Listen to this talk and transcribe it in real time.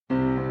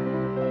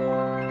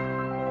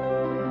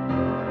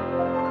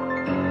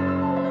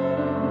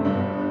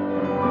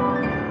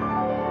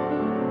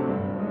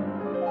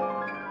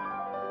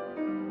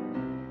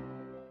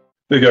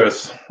Hey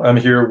guys, I'm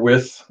here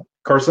with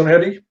Carson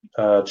Heddy,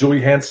 Julie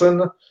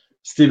Hansen,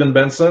 Stephen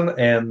Benson,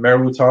 and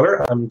Mary Lou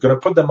Tyler. I'm going to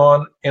put them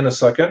on in a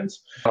second.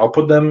 I'll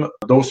put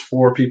those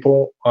four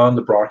people on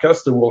the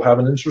broadcast. They will have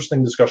an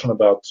interesting discussion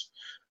about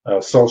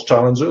sales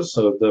challenges,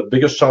 the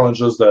biggest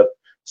challenges that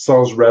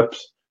sales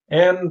reps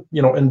and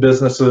in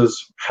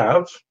businesses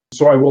have.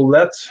 So I will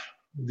let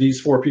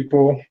these four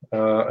people,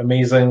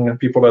 amazing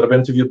people that I've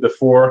interviewed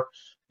before,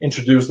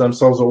 introduce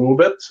themselves a little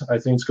bit. I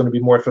think it's going to be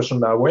more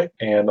efficient that way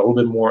and a little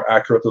bit more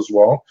accurate as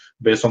well,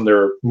 based on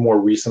their more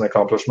recent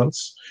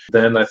accomplishments.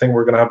 Then I think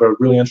we're going to have a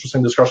really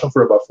interesting discussion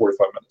for about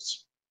 45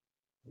 minutes.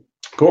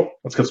 Cool.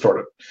 Let's get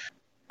started.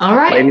 All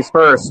right. Ladies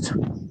first.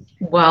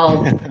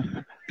 Well,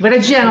 what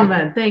a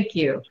gentleman. Thank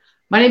you.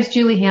 My name is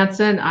Julie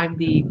Hansen. I'm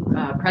the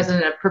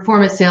president of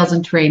Performance Sales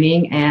and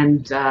Training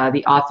and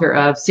the author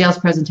of Sales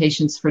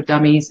Presentations for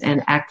Dummies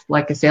and Act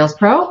Like a Sales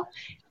Pro.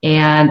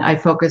 And I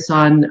focus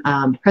on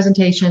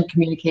presentation,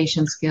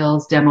 communication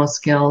skills, demo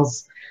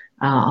skills,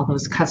 all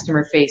those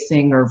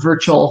customer-facing or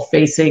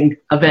virtual-facing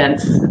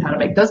events, and how to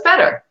make those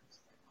better.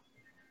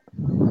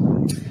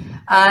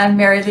 I'm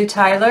Mary Lou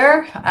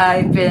Tyler.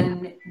 I've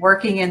been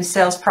working in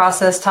sales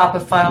process top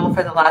of funnel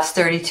for the last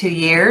 32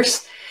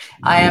 years.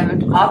 I am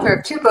an author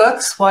of two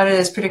books. One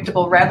is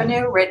Predictable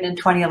Revenue, written in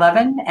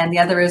 2011, and the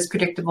other is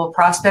Predictable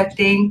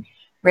Prospecting,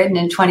 written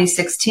in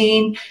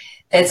 2016.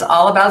 It's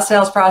all about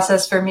sales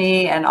process for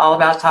me and all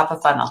about top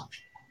of funnel.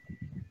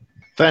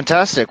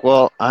 Fantastic.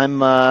 Well,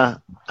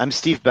 I'm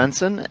Steve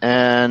Benson,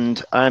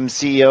 and I'm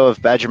CEO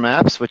of Badger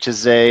Maps, which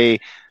is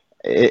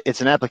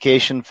it's an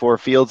application for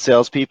field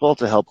salespeople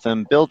to help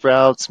them build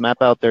routes, map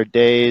out their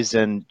days,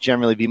 and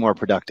generally be more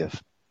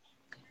productive.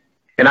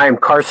 And I'm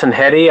Carson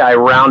Heddy. I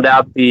round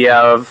out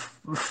the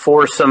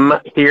foursome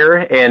here,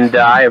 and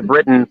I have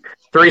written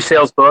 3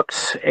 sales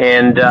books,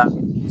 and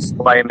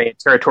so I am a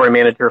territory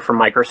manager for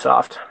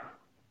Microsoft.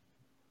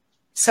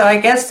 So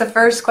I guess the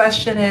first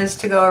question is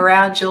to go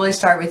around. Julie,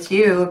 start with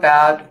you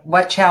about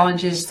what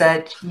challenges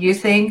that you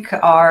think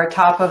are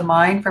top of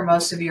mind for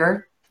most of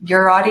your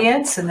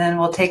audience, and then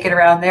we'll take it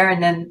around there,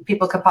 and then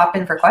people can pop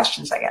in for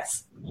questions, I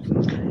guess.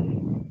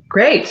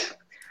 Great.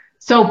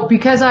 So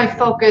because I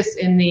focus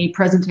in the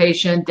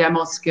presentation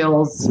demo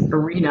skills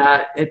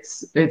arena,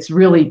 it's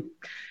really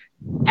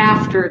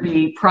after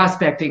the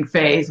prospecting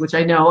phase, which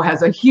I know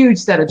has a huge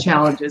set of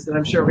challenges that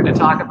I'm sure we're going to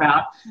talk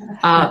about.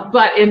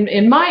 But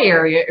in my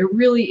area, it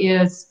really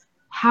is,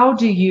 how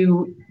do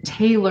you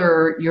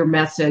tailor your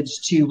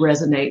message to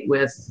resonate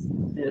with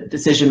the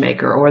decision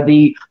maker or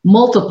the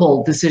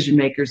multiple decision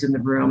makers in the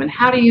room? And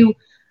how do you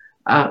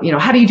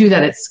do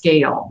that at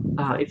scale?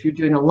 If you're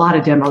doing a lot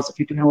of demos, if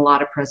you're doing a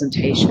lot of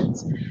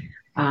presentations,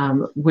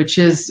 which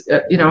is,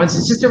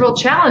 it's just a real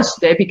challenge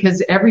today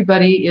because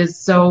everybody is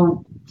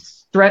so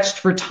stretched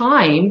for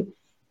time,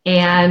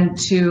 and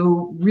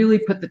to really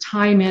put the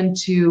time in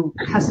to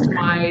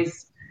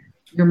customize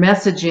your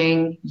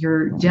messaging,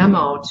 your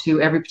demo to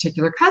every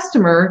particular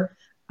customer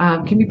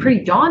can be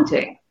pretty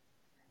daunting.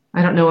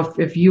 I don't know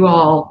if you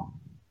all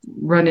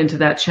run into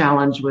that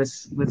challenge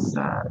with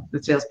the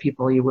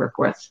salespeople you work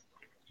with.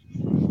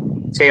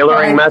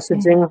 Tailoring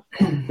messaging?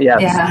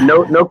 Yes, yeah.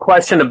 No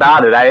question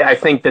about it. I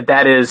think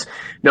that is,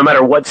 no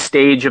matter what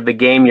stage of the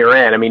game you're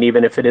in, I mean,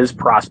 even if it is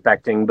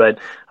prospecting, but,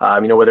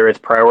 whether it's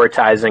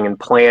prioritizing and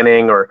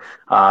planning or,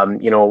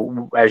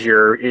 as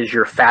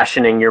you're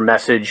fashioning your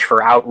message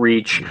for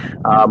outreach,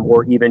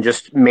 or even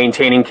just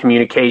maintaining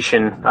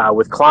communication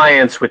with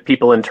clients, with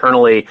people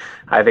internally,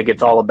 I think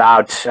it's all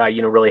about,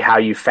 really how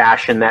you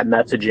fashion that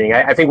messaging.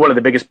 I think one of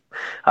the biggest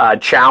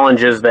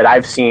challenges that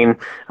I've seen,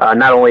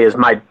 not only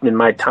in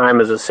my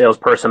time as a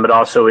salesperson, but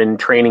also in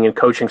training and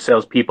coaching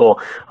salespeople,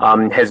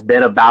 has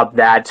been about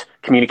that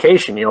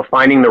communication,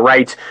 finding the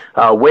right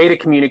way to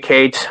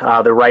communicate,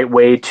 the right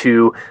way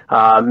to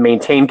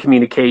maintain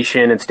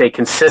communication and stay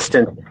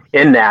consistent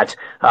in that,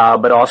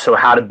 but also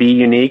how to be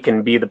unique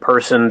and be the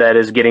person that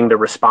is getting the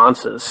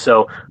responses.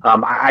 So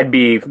I'd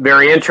be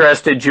very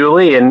interested,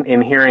 Julie,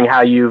 in hearing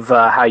how you've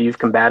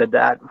combated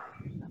that.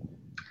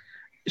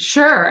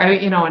 Sure.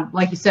 And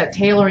like you said,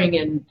 tailoring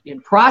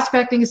in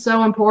prospecting is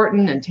so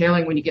important, and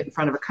tailoring when you get in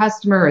front of a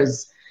customer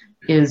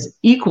is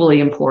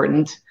equally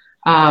important.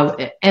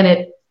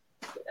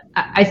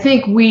 I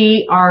think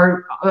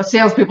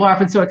salespeople are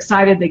often so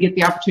excited they get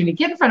the opportunity to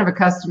get in front of a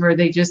customer.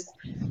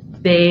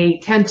 They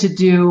tend to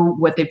do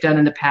what they've done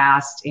in the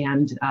past,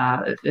 and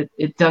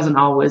it doesn't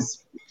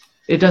always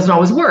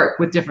work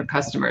with different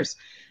customers.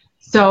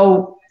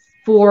 So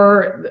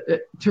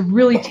to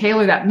really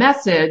tailor that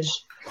message,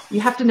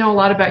 you have to know a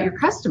lot about your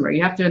customer.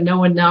 You have to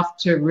know enough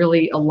to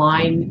really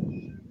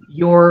align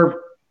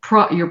your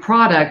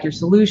product, your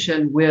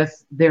solution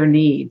with their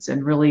needs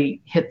and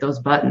really hit those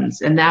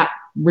buttons. And that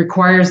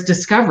requires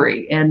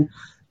discovery. And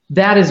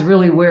that is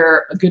really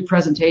where a good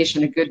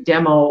presentation, a good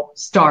demo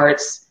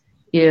starts,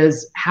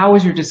 is how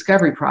is your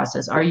discovery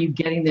process? Are you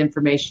getting the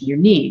information you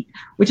need?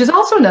 Which is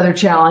also another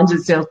challenge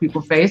that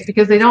salespeople face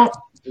because they don't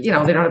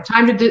have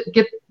time to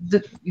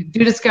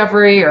do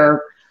discovery,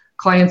 or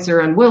clients are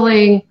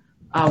unwilling,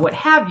 what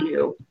have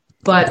you.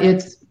 But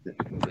it's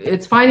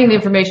it's finding the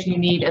information you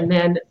need and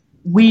then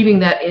weaving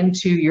that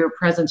into your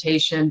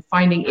presentation,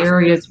 finding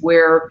areas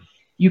where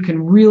you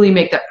can really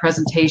make that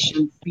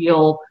presentation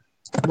feel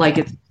like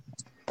it's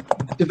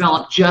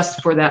developed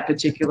just for that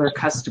particular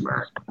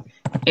customer.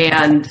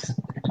 And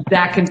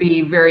that can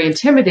be very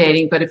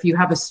intimidating, but if you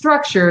have a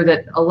structure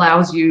that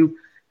allows you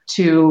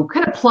to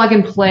kind of plug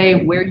and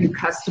play where you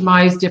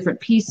customize different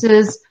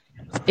pieces,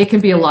 it can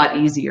be a lot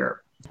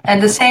easier.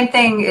 And the same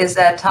thing is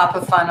at top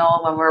of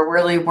funnel when we're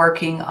really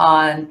working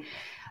on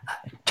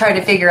trying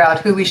to figure out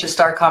who we should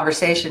start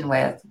conversation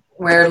with.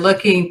 We're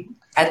looking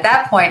at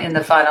that point in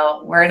the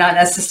funnel, we're not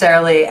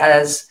necessarily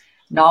as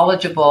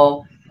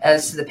knowledgeable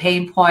as the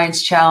pain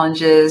points,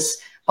 challenges,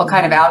 what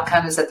kind of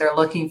outcomes that they're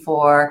looking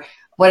for,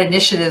 what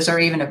initiatives are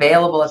even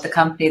available at the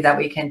company that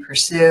we can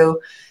pursue.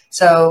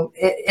 So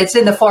it's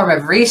in the form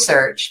of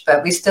research,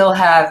 but we still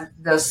have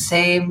those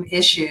same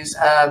issues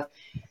of,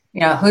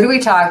 who do we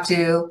talk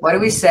to? What do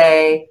we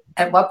say?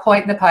 At what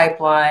point in the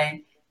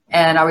pipeline?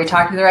 And are we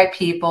talking to the right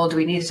people? Do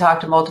we need to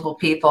talk to multiple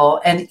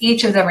people? And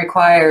each of them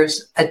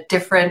requires a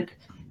different,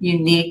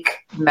 unique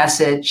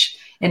message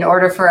in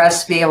order for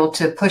us to be able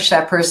to push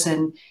that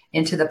person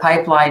into the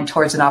pipeline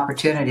towards an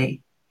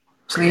opportunity.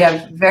 So we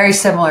have very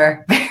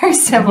similar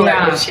issues.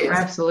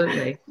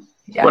 Absolutely.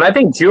 Yeah. Well, I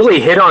think Julie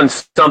hit on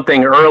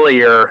something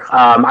earlier.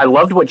 I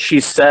loved what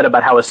she said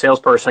about how a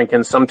salesperson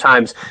can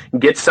sometimes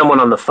get someone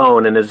on the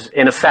phone and is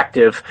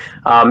ineffective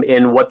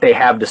in what they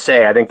have to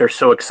say. I think they're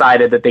so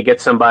excited that they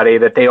get somebody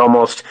that they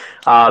almost,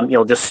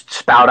 just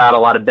spout out a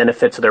lot of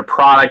benefits of their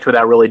product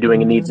without really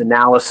doing a needs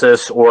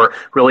analysis or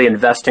really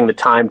investing the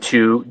time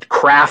to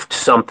craft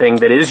something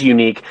that is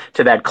unique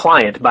to that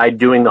client by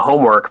doing the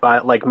homework.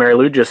 But like Mary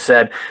Lou just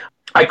said,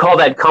 I call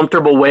that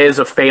comfortable ways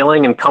of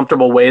failing and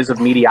comfortable ways of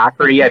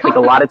mediocrity. I think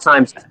a lot of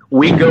times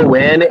we go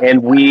in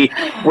and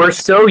we're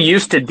so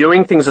used to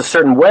doing things a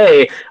certain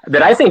way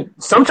that I think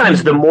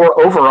sometimes the more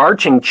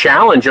overarching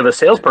challenge of a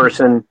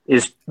salesperson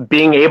is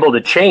being able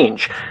to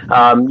change.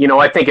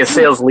 I think as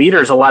sales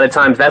leaders, a lot of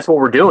times that's what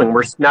we're doing.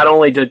 We're not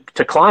only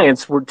to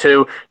clients, we're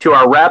to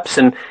our reps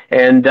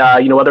and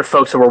other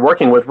folks that we're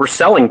working with, we're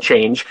selling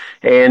change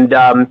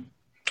and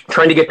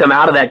trying to get them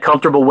out of that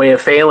comfortable way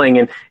of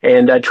failing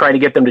and trying to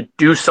get them to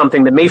do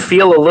something that may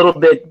feel a little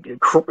bit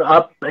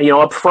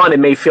up front. It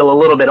may feel a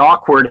little bit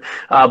awkward,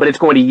 but it's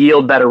going to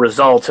yield better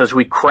results as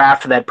we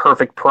craft that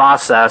perfect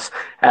process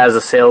as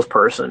a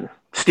salesperson.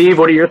 Steve,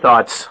 what are your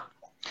thoughts?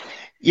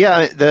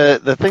 Yeah,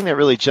 the thing that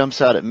really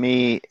jumps out at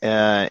me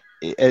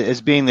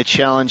as being the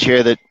challenge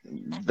here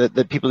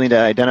that people need to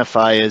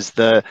identify is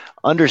the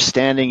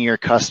understanding your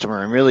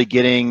customer and really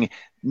getting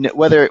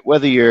whether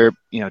you're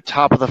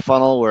top of the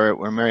funnel where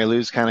Mary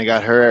Lou's kind of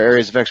got her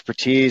areas of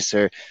expertise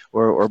or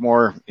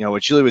more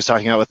what Julie was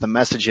talking about with the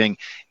messaging.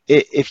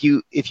 If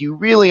you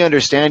really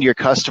understand your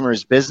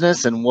customer's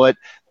business and what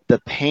the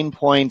pain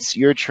points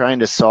you're trying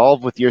to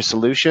solve with your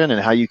solution and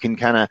how you can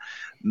kind of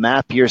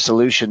map your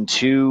solution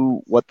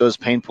to what those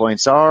pain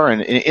points are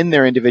and in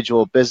their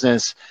individual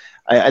business,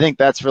 I think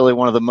that's really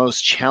one of the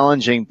most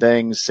challenging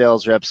things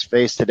sales reps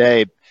face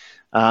today.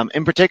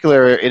 In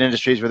particular, in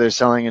industries where they're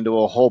selling into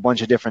a whole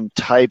bunch of different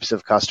types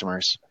of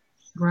customers.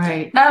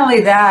 Right. Not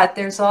only that,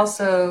 there's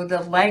also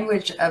the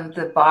language of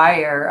the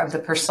buyer, of the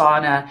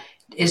persona,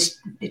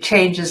 it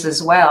changes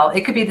as well.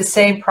 It could be the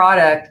same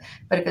product,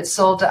 but if it's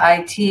sold to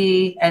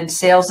IT and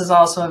sales is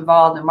also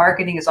involved and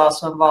marketing is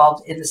also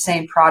involved in the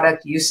same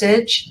product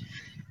usage,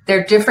 there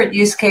are different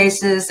use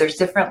cases, there's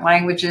different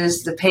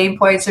languages, the pain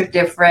points are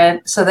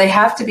different. So they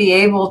have to be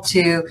able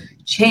to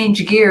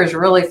change gears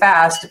really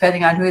fast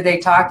depending on who they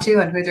talk to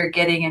and who they're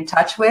getting in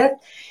touch with.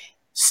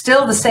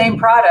 Still the same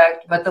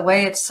product, but the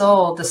way it's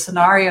sold, the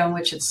scenario in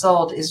which it's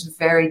sold is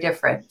very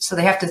different. So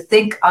they have to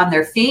think on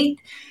their feet.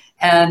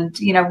 And,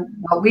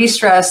 what we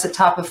stress at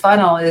top of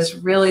funnel is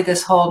really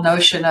this whole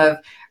notion of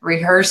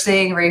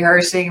rehearsing,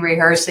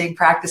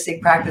 practicing,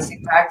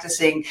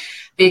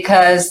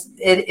 because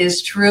it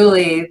is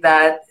truly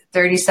that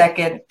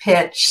 30-second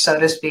pitch, so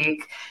to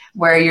speak,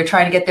 where you're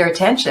trying to get their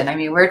attention. I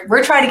mean,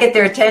 we're trying to get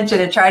their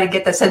attention and try to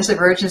get the sense of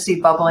urgency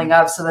bubbling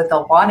up so that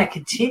they'll want to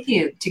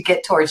continue to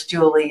get towards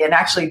Julie and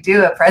actually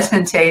do a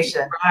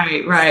presentation.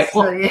 Right.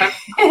 Well,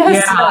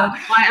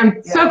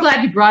 I'm so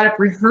glad you brought up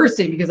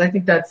rehearsing because I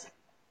think that's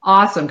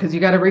awesome because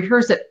you got to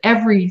rehearse at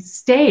every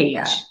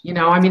stage.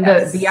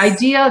 Yeah. The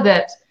idea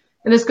that,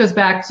 and this goes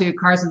back to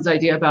Carson's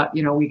idea about,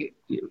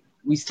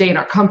 we stay in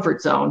our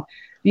comfort zone.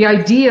 The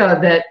idea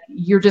that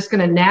you're just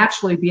going to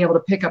naturally be able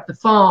to pick up the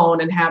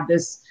phone and have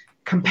this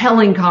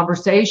compelling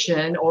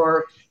conversation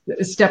or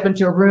step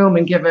into a room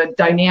and give a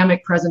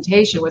dynamic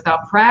presentation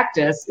without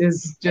practice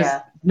is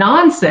just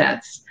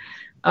nonsense.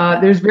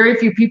 There's very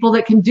few people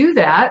that can do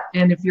that.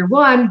 And if you're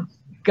one,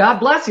 God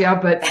bless you,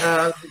 but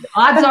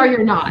odds are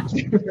you're not.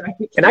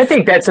 Right? And I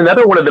think that's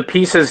another one of the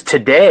pieces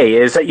today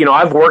is,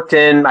 I've worked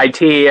in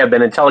IT, I've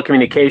been in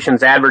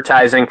telecommunications,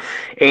 advertising,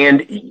 and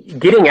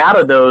getting out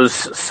of those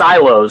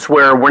silos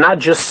where we're not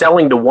just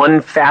selling to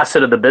one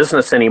facet of the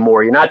business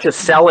anymore. You're not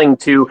just selling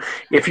to,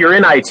 if you're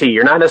in IT,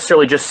 you're not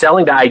necessarily just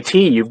selling to IT.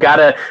 You've got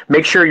to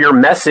make sure your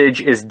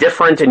message is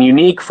different and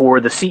unique for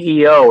the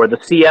CEO or the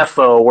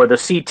CFO or the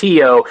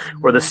CTO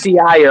or the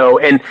CIO.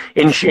 And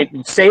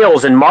in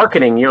sales and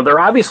marketing, they're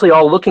obviously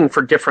all looking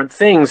for different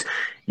things.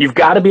 You've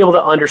got to be able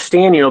to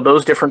understand,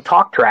 those different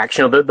talk tracks,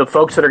 the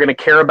folks that are going to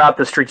care about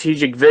the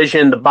strategic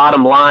vision, the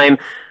bottom line,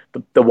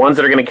 the ones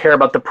that are going to care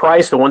about the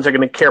price, the ones that are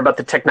going to care about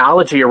the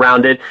technology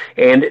around it.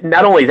 And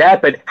not only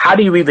that, but how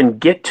do you even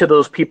get to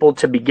those people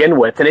to begin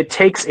with? And it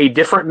takes a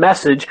different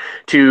message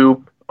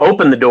to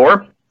open the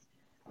door,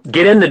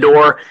 get in the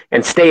door,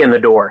 and stay in the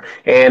door.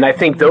 And I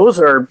think those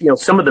are,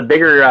 some of the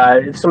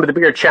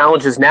bigger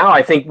challenges now.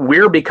 I think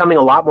we're becoming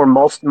a lot more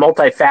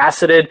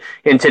multifaceted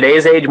in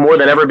today's age, more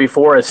than ever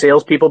before, as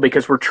salespeople,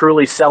 because we're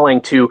truly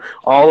selling to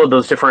all of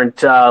those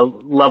different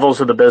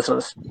levels of the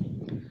business.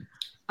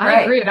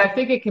 I agree. And I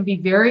think it can be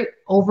very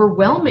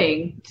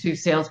overwhelming to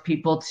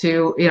salespeople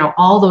to,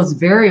 all those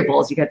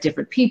variables. You got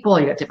different people,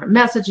 you got different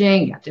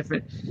messaging, you got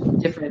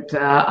different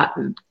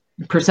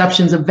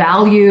perceptions of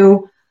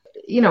value.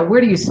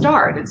 Where do you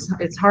start?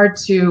 It's hard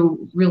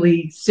to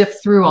really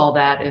sift through all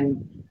that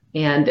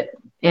and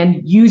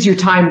use your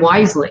time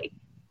wisely.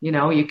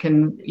 You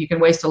can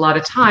waste a lot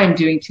of time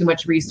doing too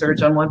much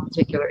research on one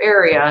particular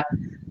area.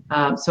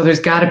 So there's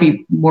got to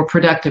be more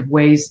productive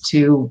ways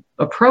to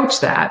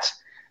approach that,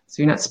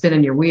 so you're not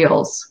spinning your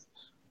wheels.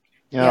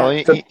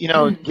 Given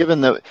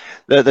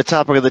the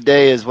topic of the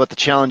day is what the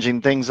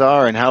challenging things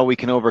are and how we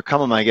can overcome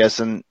them, I guess,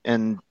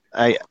 and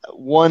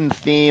one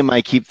theme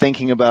I keep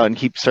thinking about and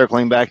keep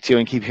circling back to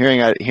and keep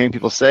hearing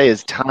people say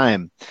is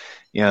time.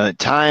 The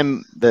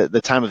time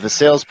of the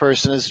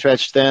salesperson is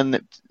stretched thin.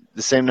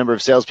 The same number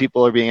of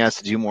salespeople are being asked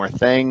to do more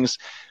things.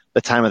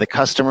 The time of the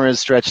customer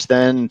is stretched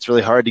thin. It's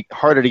really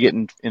harder to get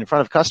in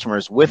front of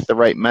customers with the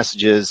right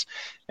messages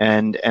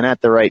and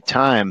at the right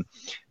time.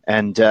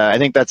 And I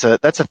think that's a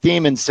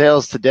theme in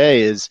sales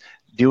today, is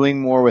doing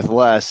more with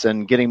less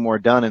and getting more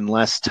done in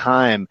less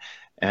time.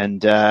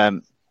 And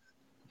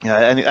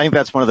I think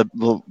that's one of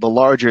the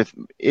larger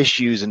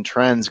issues and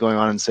trends going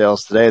on in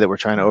sales today that we're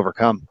trying to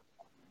overcome.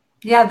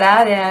 Yeah,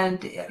 that,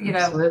 and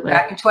Absolutely.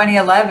 Back in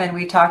 2011,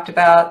 we talked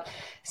about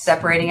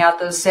separating out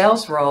those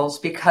sales roles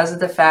because of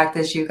the fact,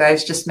 as you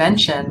guys just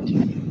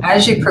mentioned,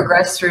 as you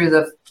progress through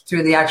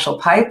the actual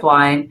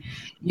pipeline,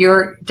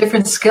 your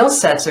different skill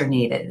sets are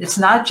needed. It's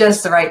not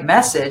just the right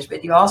message,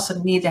 but you also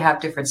need to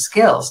have different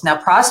skills. Now,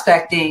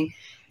 prospecting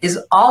is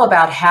all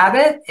about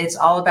habit. It's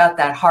all about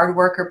that hard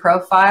worker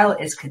profile.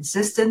 It's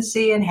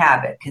consistency and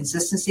habit,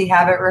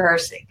 habit,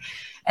 rehearsing.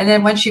 And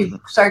then once you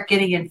start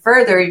getting in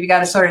further, you got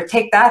to sort of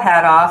take that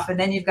hat off, and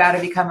then you've got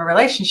to become a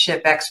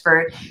relationship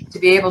expert to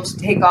be able to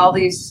take all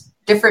these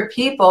different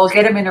people,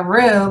 get them in a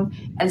room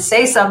and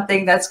say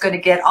something that's going to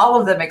get all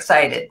of them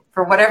excited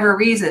for whatever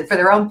reason, for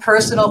their own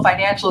personal,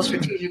 financial,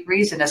 strategic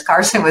reason, as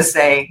Carson was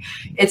saying.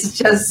 It's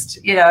just,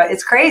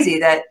 it's crazy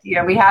that,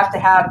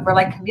 we're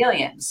like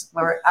chameleons.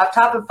 We're up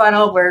top of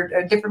funnel. We're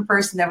a different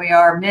person than we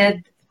are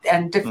mid,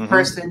 and different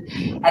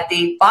person at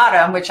the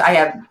bottom, which I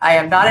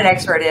am not an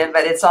expert in,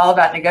 but it's all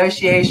about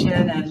negotiation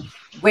and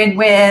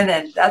win-win.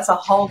 And that's a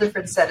whole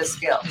different set of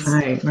skills.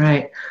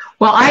 Right.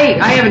 Well, I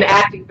have an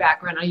acting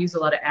background. I use a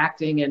lot of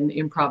acting and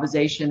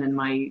improvisation in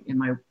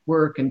my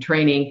work and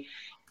training.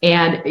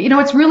 And,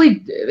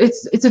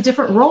 it's a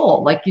different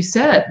role. Like you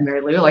said,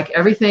 Mary Lou, like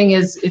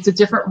it's a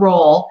different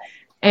role.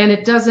 And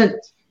it doesn't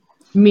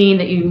mean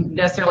that you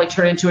necessarily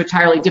turn into an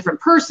entirely different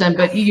person,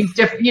 but you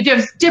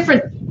have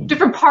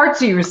different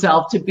parts of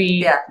yourself to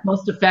be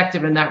most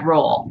effective in that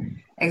role.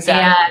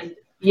 Exactly. And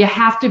you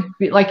have to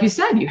be, like you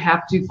said, you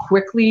have to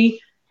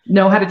quickly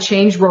know how to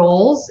change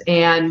roles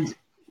and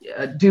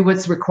do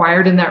what's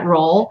required in that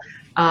role.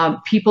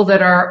 People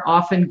that are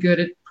often good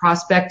at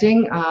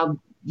prospecting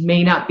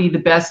may not be the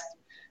best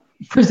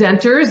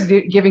presenters,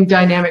 giving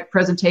dynamic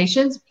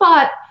presentations,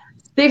 but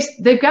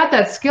they've got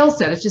that skill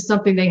set. It's just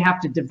something they have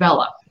to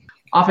develop.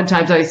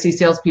 Oftentimes I see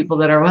salespeople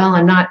that are,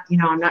 I'm not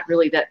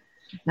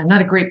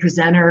a great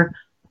presenter,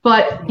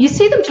 but you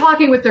see them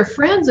talking with their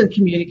friends and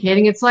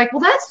communicating. It's like, well,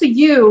 that's the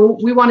you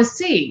we want to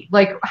see.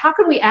 Like, how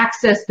can we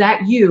access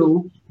that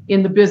you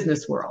in the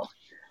business world?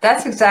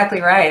 That's exactly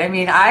right. I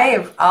mean, I,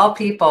 of all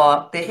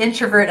people, the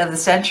introvert of the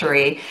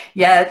century,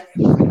 yet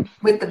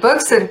with the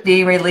books that are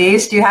being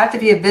released, you have to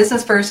be a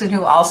business person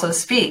who also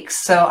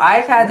speaks. So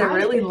I've had to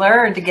really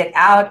learn to get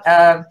out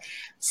of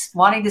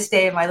wanting to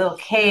stay in my little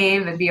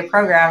cave and be a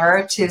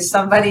programmer to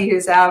somebody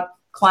who's out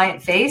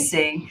client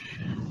facing.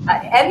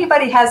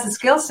 Anybody has the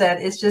skill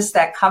set. It's just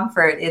that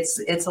comfort.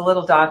 It's a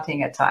little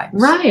daunting at times.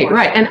 Right.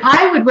 And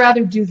I would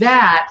rather do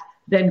that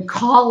than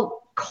cold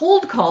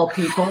call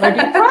people or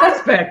do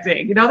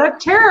prospecting. That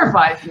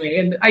terrifies me,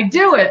 and I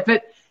do it.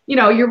 But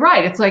you're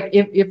right. It's like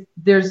if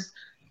there's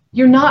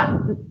you're not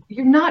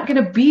going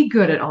to be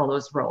good at all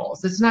those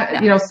roles. It's not,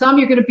 some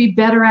you're going to be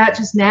better at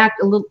just a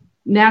little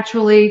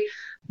naturally,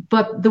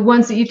 but the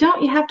ones that you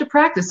don't, you have to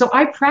practice. So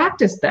I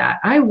practice that.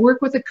 I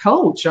work with a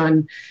coach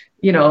on,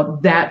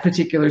 that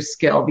particular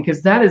skill,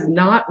 because that is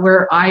not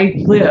where I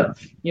live.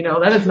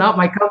 That is not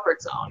my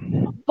comfort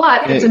zone,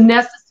 but it's a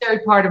necessary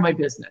part of my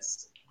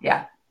business.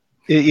 Yeah.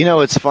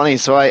 It's funny.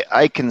 So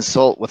I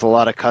consult with a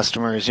lot of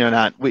customers.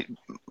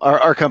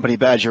 Our company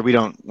Badger,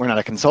 we're not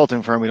a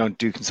consulting firm. We don't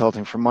do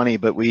consulting for money,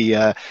 but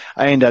I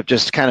end up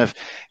just kind of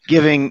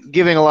giving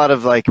a lot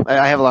of, I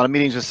have a lot of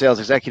meetings with sales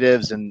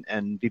executives and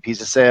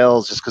VPs of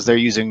sales, just because they're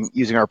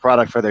using our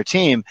product for their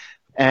team.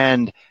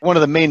 And one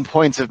of the main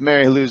points of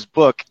Mary Lou's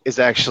book is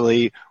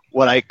actually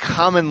what I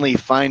commonly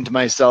find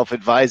myself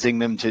advising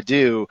them to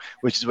do,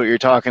 which is what you're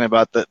talking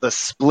about, the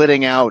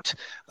splitting out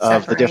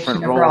of the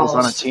different roles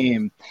on a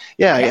team.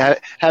 Yeah,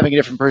 having a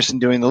different person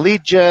doing the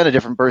lead gen, a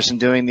different person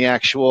doing the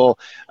actual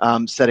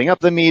setting up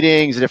the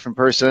meetings, a different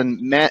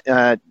person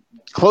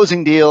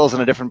closing deals,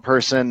 and a different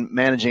person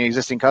managing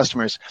existing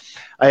customers.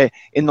 I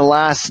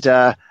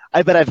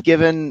bet I've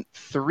given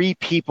 3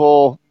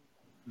 people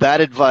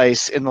that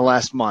advice in the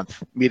last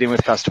month, meeting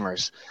with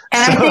customers.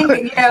 And so, I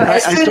think,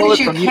 as soon as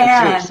you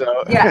can,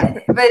 yeah,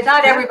 but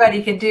not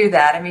everybody can do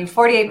that. I mean,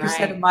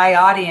 48% of my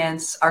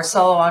audience are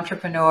solo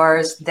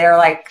entrepreneurs. They're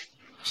like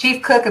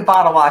chief cook and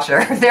bottle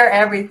washer. They're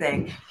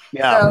everything.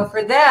 Yeah. So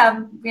for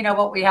them,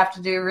 what we have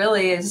to do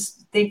really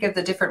is think of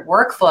the different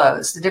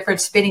workflows, the different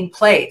spinning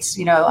plates.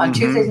 On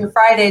Tuesdays and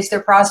Fridays,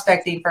 they're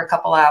prospecting for a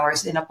couple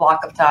hours in a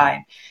block of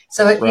time.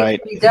 So it can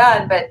be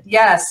done. But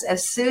yes,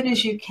 as soon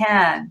as you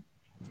can,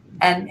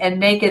 and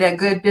make it a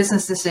good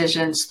business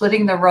decision,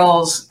 splitting the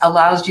roles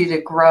allows you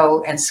to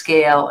grow and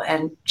scale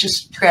and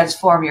just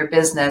transform your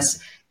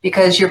business,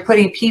 because you're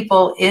putting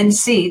people in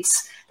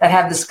seats that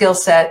have the skill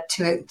set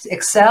to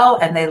excel,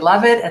 and they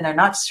love it, and they're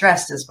not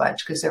stressed as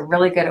much because they're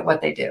really good at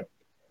what they do.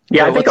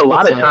 Yeah, I think a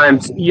lot of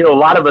times, a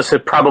lot of us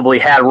have probably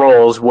had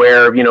roles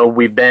where,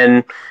 we've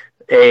been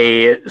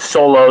a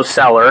solo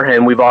seller,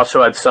 and we've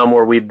also had some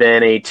where we've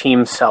been a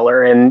team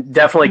seller, and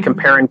definitely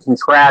compare and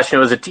contrast.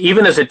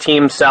 Even as a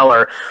team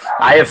seller,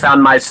 I have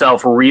found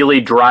myself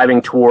really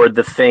driving toward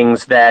the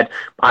things that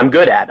I'm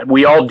good at.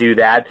 We all do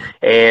that,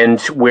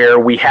 and where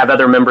we have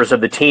other members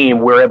of the team,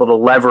 we're able to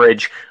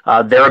leverage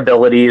their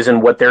abilities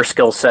and what their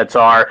skill sets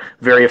are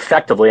very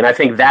effectively. And I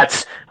think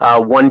that's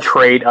one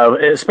trait of,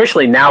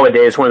 especially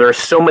nowadays, where there are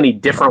so many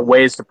different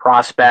ways to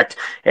prospect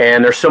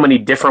and there's so many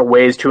different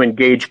ways to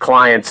engage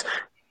clients.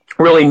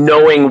 Really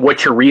knowing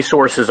what your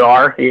resources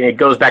are. It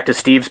goes back to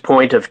Steve's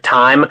point of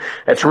time.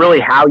 That's really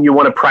how you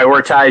want to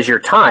prioritize your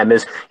time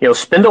is,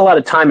 spend a lot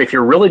of time. If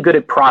you're really good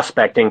at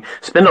prospecting,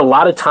 spend a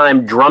lot of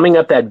time drumming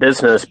up that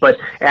business. But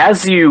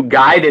as you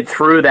guide it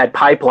through that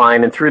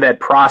pipeline and through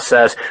that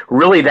process,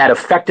 really that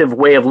effective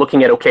way of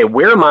looking at, okay,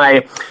 where am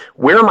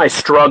I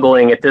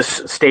struggling at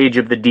this stage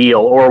of the deal?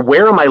 Or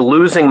where am I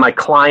losing my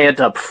client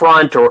up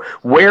front? Or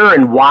where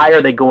and why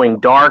are they going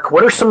dark?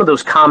 What are some of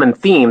those common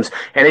themes?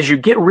 And as you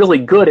get really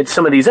good at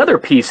some of these other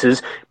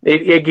pieces,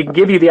 it can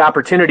give you the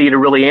opportunity to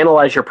really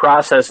analyze your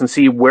process and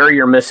see where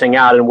you're missing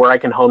out and where I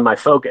can hone my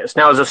focus.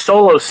 Now, as a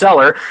solo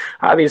seller,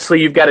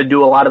 obviously you've got to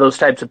do a lot of those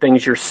types of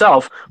things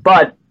yourself,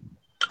 but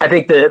I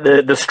think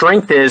the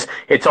strength is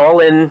it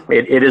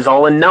is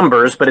all in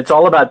numbers, but it's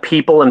all about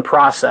people and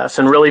process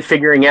and really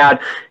figuring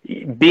out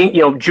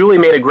Julie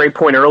made a great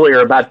point earlier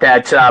about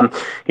that,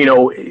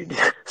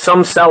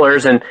 some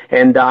sellers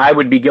and I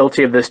would be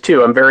guilty of this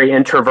too. I'm very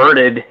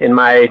introverted in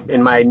my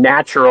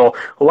natural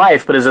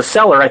life, but as a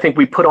seller, I think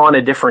we put on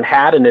a different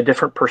hat and a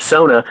different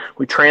persona.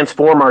 We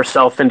transform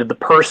ourselves into the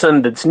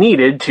person that's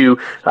needed to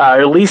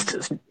at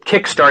least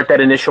kickstart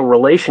that initial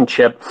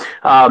relationship.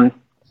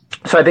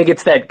 So I think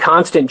it's that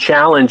constant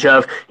challenge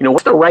of,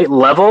 what's the right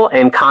level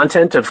and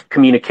content of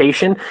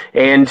communication?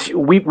 And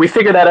we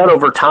figure that out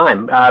over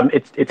time.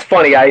 It's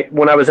funny.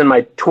 When I was in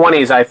my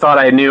 20s, I thought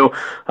I knew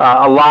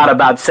a lot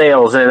about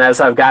sales. And as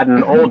I've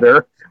gotten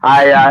older,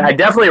 I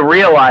definitely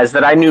realized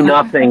that I knew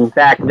nothing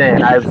back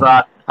then.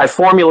 I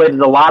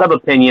formulated a lot of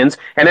opinions,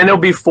 and I know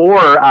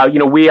before,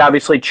 we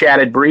obviously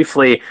chatted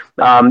briefly,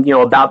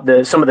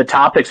 about some of the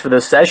topics for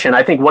this session.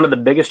 I think one of the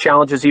biggest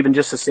challenges, even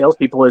just as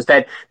salespeople, is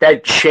that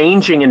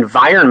changing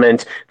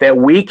environment that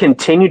we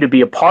continue to be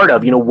a part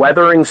of.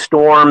 Weathering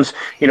storms,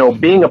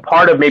 being a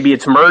part of maybe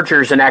it's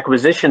mergers and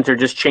acquisitions or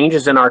just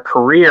changes in our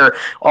career.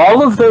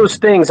 All of those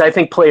things, I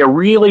think, play a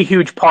really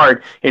huge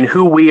part in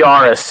who we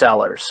are as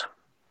sellers.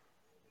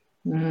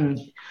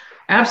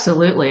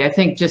 Absolutely. I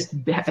think just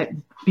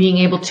being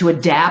able to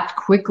adapt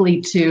quickly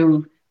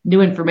to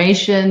new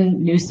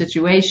information, new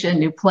situation,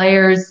 new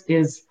players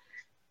is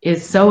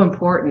so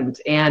important.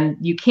 And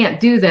you can't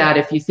do that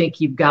if you think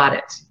you've got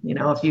it.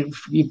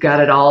 If you've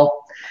got it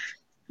all,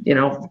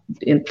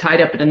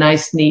 tied up in a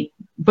nice, neat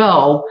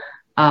bow,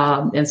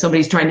 and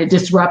somebody's trying to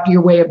disrupt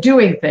your way of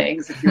doing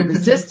things. If you're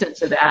resistant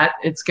to that,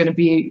 it's going to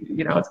be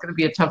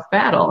a tough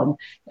battle.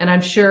 And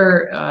I'm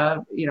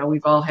sure,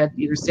 we've all had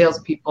either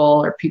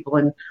salespeople or people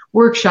in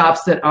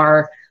workshops that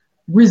are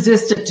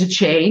resistant to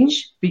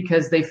change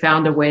because they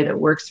found a way that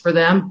works for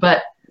them.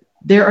 But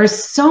there are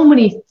so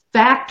many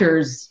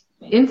factors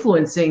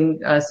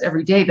influencing us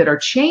every day that are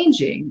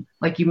changing,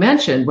 like you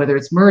mentioned, whether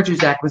it's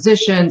mergers,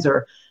 acquisitions,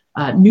 or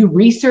new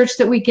research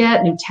that we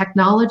get, new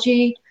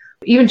technology,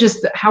 even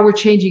just how we're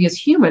changing as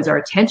humans. Our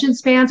attention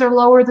spans are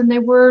lower than they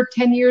were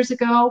 10 years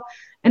ago.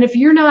 And if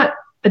you're not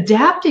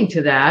adapting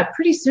to that,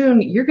 pretty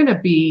soon you're going to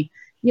be,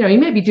 you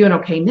may be doing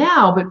okay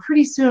now, but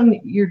pretty soon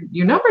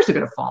your numbers are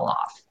going to fall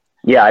off.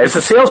 Yeah, as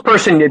a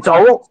salesperson, it's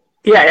all.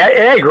 Yeah,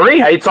 I agree.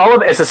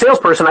 As a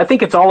salesperson, I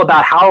think it's all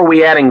about how are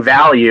we adding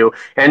value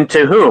and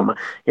to whom.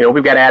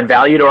 We've got to add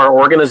value to our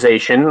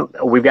organization.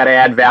 We've got to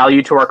add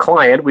value to our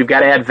client. We've got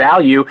to add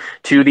value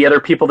to the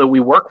other people that we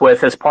work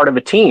with as part of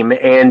a team.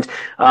 And,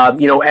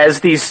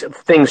 as these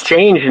things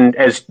change and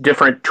as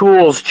different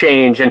tools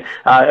change and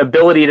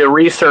ability to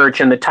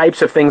research and the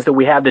types of things that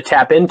we have to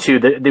tap into,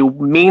 the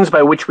means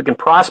by which we can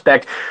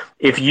prospect,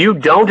 if you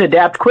don't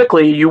adapt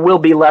quickly, you will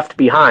be left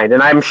behind.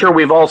 And I'm sure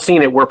we've all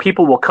seen it where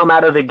people will come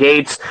out of the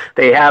gates.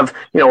 They have,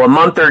 a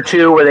month or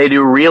two where they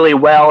do really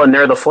well and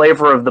they're the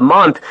flavor of the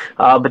month.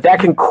 But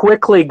that can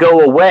quickly go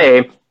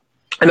away.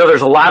 I know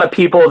there's a lot of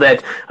people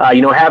that,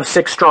 have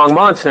 6 strong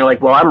months and they're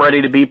like, well, I'm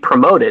ready to be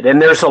promoted.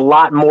 And there's a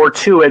lot more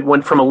to it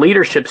when from a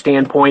leadership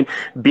standpoint,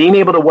 being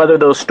able to weather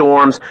those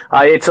storms.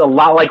 It's a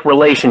lot like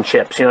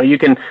relationships. You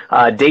can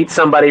date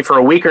somebody for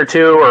a week or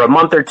two or a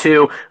month or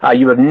two.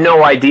 You have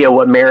no idea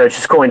what marriage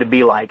is going to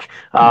be like.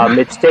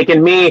 It's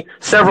taken me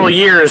several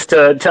years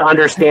to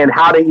understand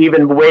how to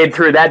even wade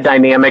through that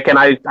dynamic. And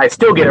I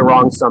still get it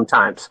wrong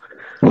sometimes.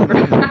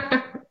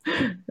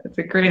 That's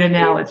a great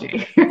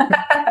analogy.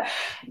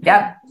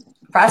 Yep.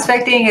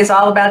 Prospecting is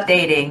all about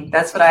dating.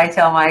 That's what I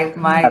tell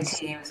my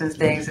teams and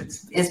things.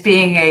 It's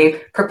being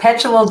a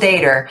perpetual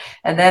dater.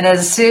 And then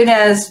as soon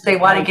as they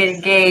want to get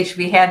engaged,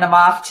 we hand them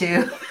off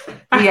to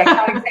the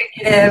account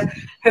executive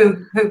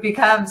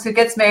who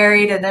gets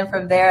married. And then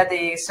from there,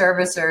 the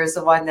servicer is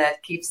the one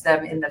that keeps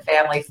them in the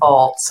family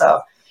fold. So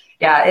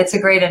yeah, it's a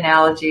great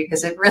analogy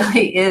because it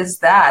really is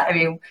that. I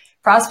mean,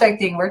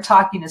 prospecting, we're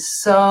talking to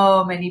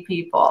so many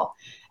people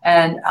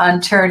and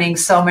unturning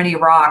so many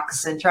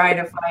rocks and trying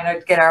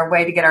to get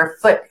our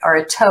foot or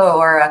a toe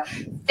or a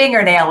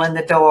fingernail in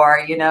the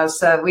door,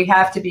 so we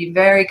have to be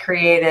very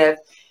creative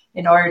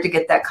in order to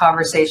get that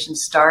conversation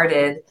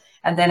started.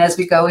 And then as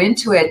we go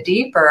into it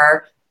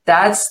deeper,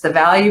 that's the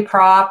value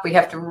prop. We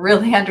have to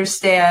really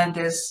understand,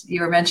 as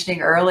you were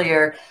mentioning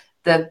earlier,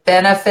 the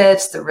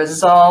benefits, the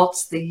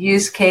results, the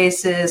use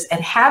cases, and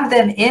have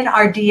them in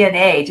our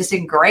DNA, just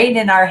ingrained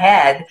in our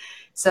head,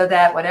 so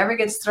that whatever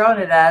gets thrown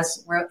at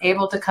us, we're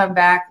able to come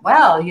back,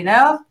 well,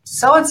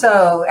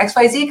 so-and-so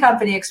XYZ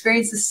company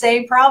experienced the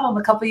same problem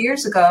a couple of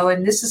years ago,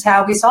 and this is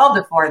how we solved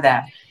it for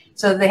them.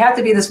 So they have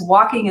to be this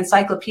walking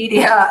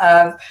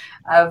encyclopedia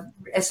of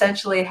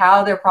essentially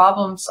how their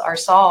problems are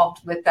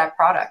solved with that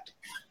product.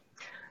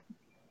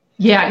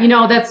 Yeah,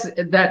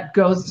 that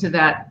goes to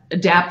that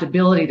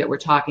adaptability that we're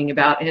talking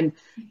about. And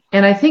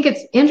I think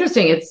it's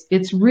interesting.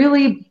 It's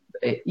really,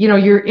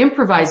 you're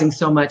improvising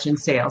so much in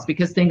sales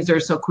because things are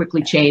so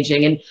quickly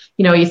changing. And,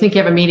 you think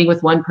you have a meeting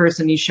with one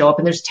person, you show up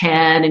and there's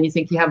 10, and you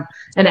think you have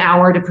an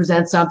hour to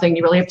present something,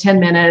 you really have 10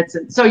 minutes.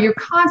 And so you're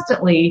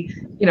constantly,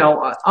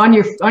 on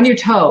your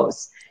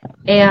toes.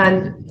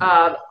 And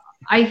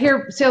I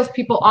hear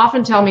salespeople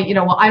often tell me,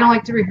 well, I don't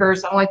like to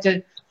rehearse. I don't like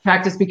to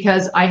practice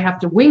because I have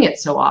to wing it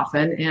so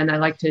often. And I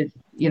like to,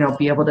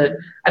 be able to,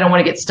 I don't want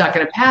to get stuck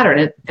in a pattern.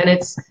 And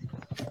it's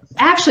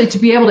actually, to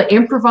be able to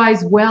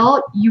improvise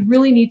well, you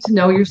really need to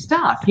know your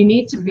stuff. You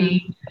need to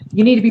be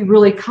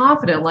really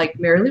confident, like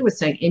Mary Lou was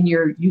saying, in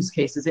your use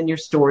cases, in your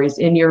stories,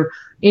 in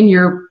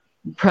your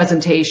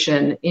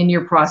presentation, in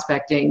your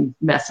prospecting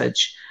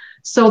message,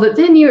 so that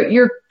then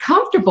you're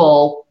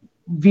comfortable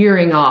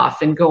veering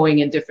off and going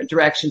in different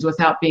directions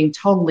without being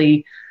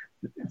totally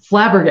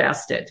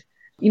flabbergasted.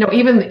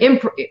 Even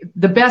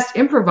the best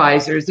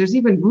improvisers, there's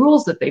even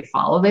rules that they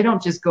follow. They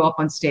don't just go up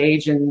on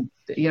stage and,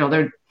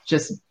 they're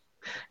just,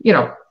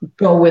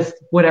 go with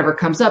whatever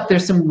comes up.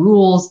 There's some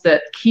rules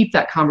that keep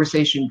that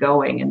conversation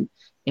going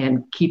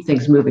and keep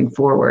things moving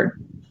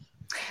forward.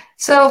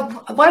 So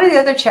one of the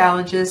other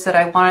challenges that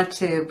I wanted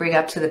to bring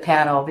up to the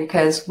panel,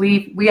 because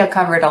we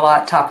uncovered a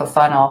lot top of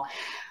funnel,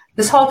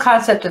 this whole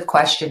concept of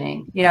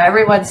questioning.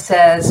 Everyone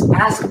says,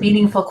 ask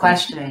meaningful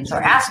questions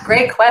or ask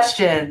great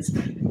questions.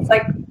 It's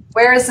like,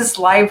 where is this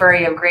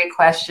library of great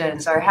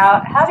questions? Or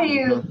how do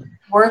you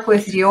work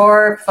with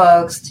your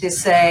folks to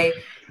say,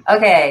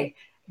 okay,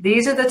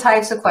 these are the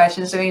types of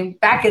questions. I mean,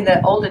 back in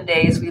the olden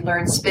days, we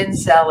learned spin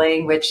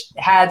selling, which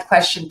had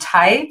question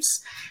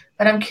types.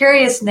 But I'm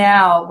curious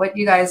now what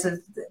you guys have,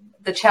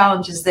 the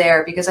challenges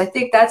there, because I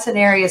think that's an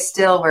area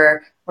still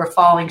where we're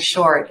falling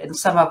short in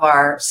some of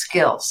our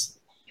skills.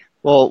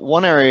 Well,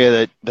 one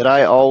area that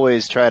I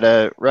always try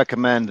to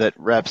recommend that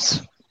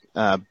reps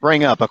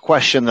bring up, a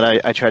question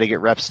that I try to get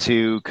reps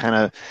to kind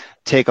of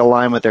take a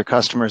line with their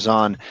customers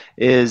on,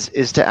 is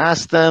to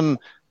ask them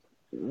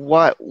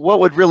what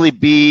would really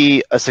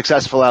be a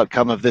successful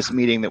outcome of this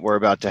meeting that we're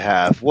about to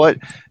have?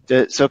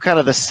 So kind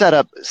of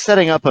the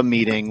setting up a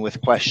meeting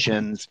with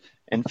questions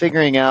and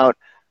figuring out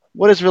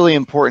what is really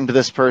important to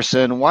this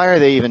person. Why are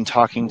they even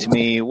talking to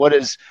me? Why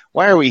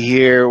are we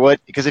here?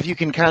 Because if you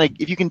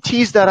can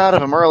tease that out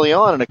of them early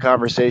on in a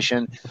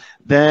conversation,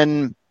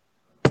 then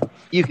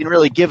you can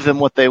really give them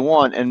what they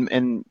want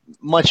and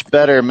much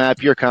better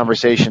map your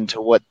conversation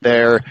to what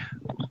they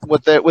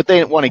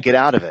want to get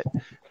out of it.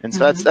 And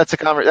so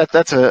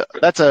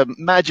that's a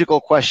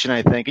magical question,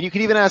 I think. And you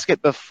can even ask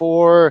it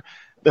before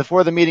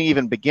the meeting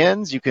even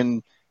begins. You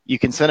can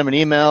send them an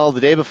email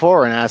the day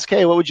before and ask,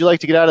 hey, what would you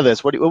like to get out of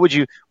this? What would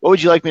you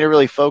like me to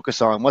really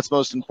focus on? What's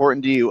most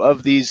important to you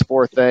of these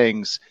 4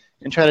 things?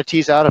 And try to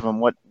tease out of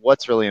them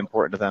what's really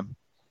important to them.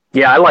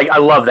 Yeah, I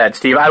love that,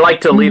 Steve. I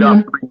like to lead off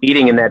every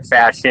meeting in that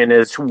fashion.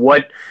 Is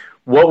what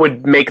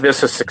would make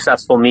this a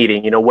successful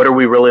meeting? What are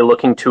we really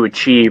looking to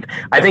achieve?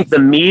 I think the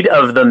meat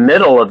of the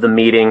middle of the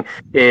meeting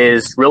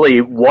is really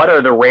what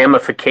are the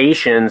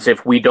ramifications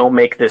if we don't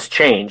make this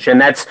change?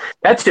 And that's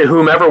to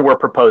whomever we're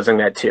proposing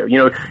that to.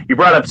 You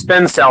brought up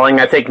spin selling.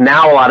 I think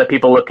now a lot of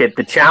people look at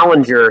the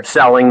challenger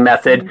selling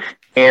method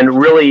and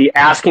really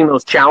asking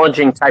those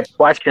challenging type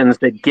questions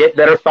that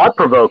are thought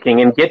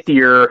provoking and get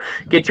your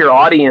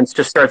audience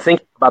to start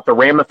thinking about the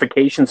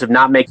ramifications of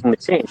not making the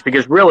change.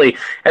 Because really,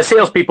 as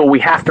salespeople, we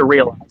have to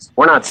realize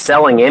we're not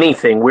selling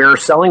anything. We're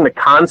selling the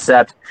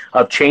concept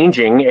of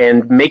changing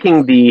and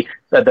making the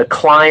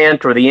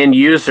client or the end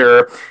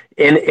user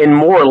in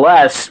more or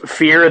less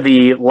fear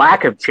the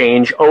lack of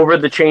change over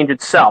the change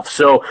itself.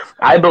 So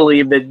I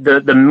believe that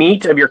the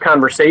meat of your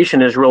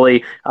conversation is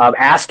really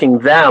asking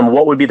them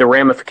what would be the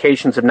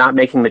ramifications of not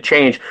making the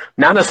change,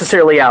 not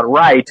necessarily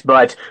outright,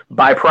 but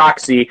by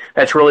proxy.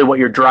 That's really what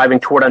you're driving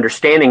toward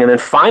understanding. And then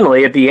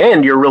finally, at the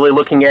end, you're really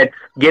looking at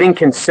getting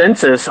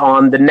consensus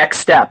on the next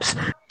steps.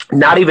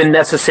 Not even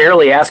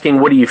necessarily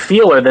asking what do you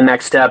feel are the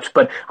next steps,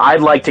 but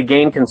I'd like to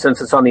gain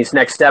consensus on these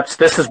next steps.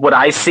 This is what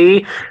I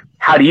see.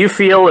 How do you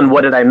feel and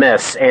what did I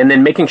miss? And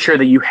then making sure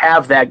that you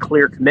have that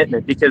clear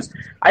commitment, because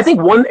I think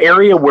one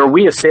area where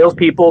we as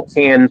salespeople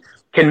can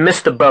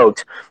miss the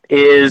boat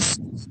is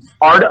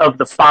art of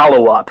the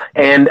follow-up.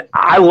 And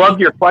I love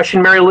your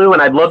question, Mary Lou,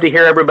 and I'd love to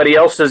hear everybody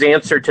else's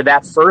answer to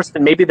that first.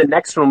 And maybe the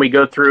next one we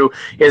go through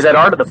is that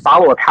art of the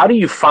follow-up. How do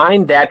you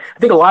find that? I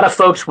think a lot of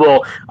folks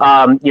will,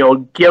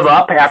 give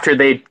up after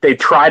they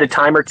tried a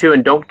time or two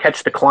and don't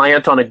catch the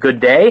client on a good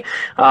day.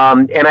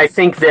 And I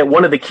think that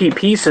one of the key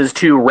pieces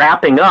to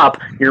wrapping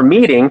up your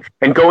meeting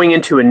and going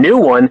into a new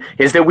one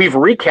is that we've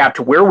recapped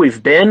where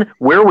we've been,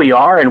 where we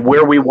are, and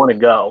where we want to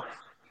go.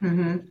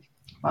 Mm-hmm.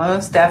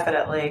 Most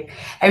definitely.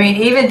 I mean,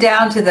 even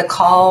down to the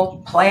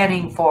call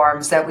planning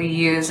forms that we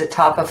use at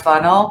top of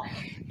funnel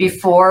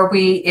before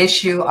we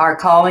issue our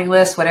calling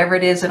list, whatever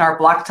it is in our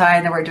block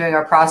time that we're doing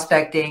our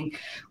prospecting,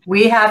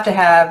 we have to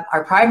have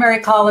our primary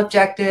call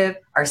objective,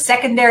 our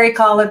secondary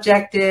call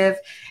objective,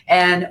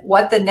 and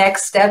what the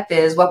next step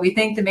is, what we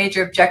think the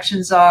major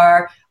objections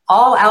are,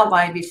 all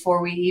outlined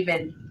before we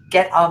even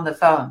get on the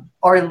phone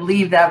or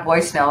leave that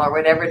voicemail or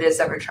whatever it is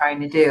that we're trying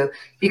to do,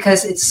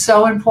 because it's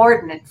so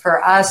important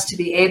for us to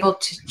be able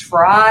to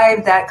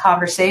drive that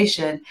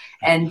conversation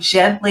and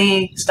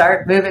gently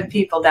start moving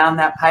people down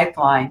that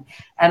pipeline.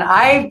 And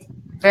I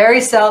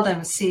very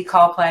seldom see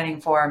call planning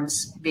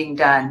forms being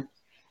done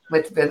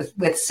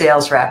with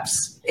sales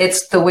reps.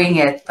 It's the wing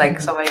it,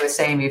 like somebody was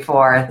saying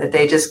before, that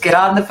they just get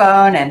on the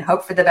phone and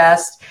hope for the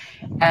best.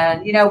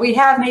 And, we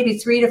have maybe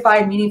 3 to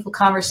 5 meaningful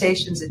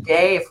conversations a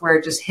day if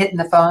we're just hitting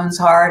the phones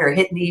hard or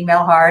hitting the email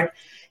hard.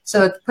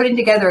 So putting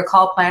together a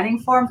call planning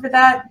form for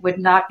that would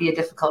not be a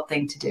difficult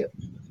thing to do.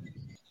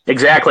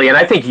 Exactly. And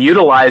I think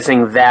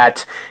utilizing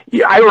that,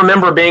 I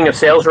remember being a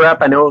sales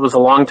rep. I know it was a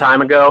long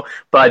time ago,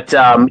 but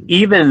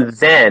even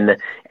then,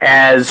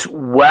 as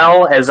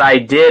well as I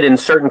did in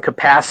certain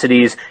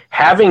capacities,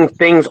 having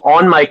things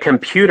on my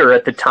computer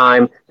at the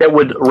time that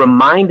would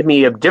remind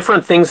me of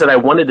different things that I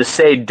wanted to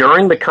say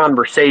during the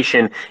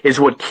conversation is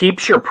what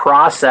keeps your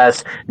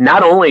process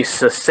not only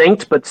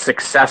succinct but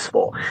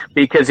successful.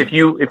 Because if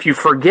you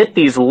forget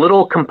these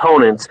little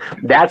components,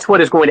 that's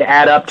what is going to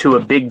add up to a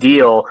big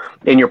deal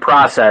in your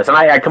process. And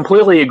I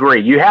completely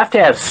agree. You have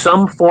to have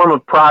some form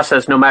of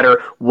process no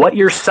matter what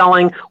you're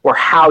selling or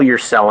how you're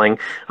selling.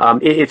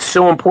 It's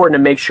so important to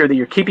make sure that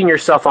you're keeping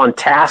yourself on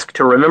task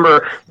to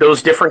remember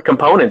those different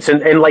components.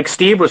 And like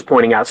Steve was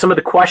pointing out, some of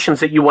the questions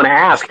that you want to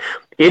ask,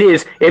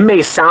 it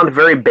may sound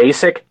very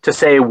basic to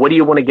say, what do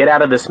you want to get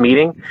out of this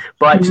meeting?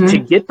 But to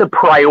get the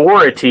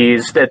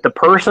priorities that the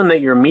person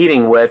that you're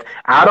meeting with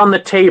out on the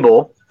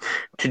table,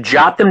 to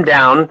jot them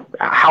down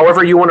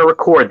however you want to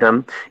record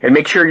them and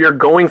make sure you're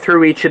going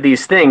through each of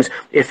these things.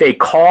 If a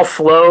call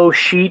flow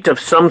sheet of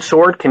some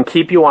sort can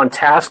keep you on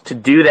task to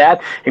do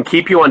that and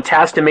keep you on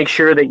task to make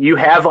sure that you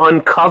have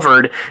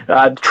uncovered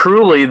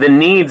truly the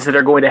needs that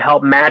are going to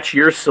help match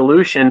your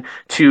solution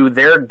to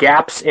their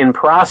gaps in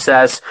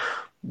process,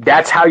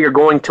 that's how you're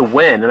going to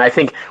win. And I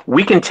think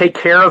we can take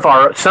care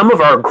of some of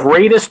our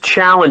greatest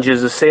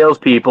challenges as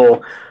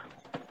salespeople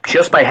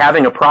just by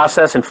having a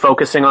process and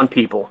focusing on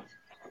people.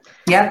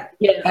 Yep.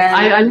 Yeah,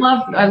 I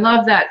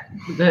love that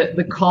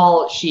the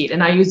call sheet,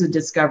 and I use a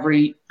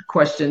discovery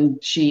question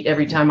sheet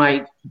every time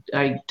I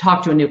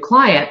talk to a new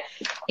client.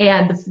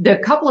 And the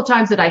couple of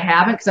times that I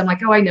haven't, because I'm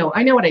like, oh, I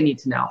know what I need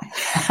to know,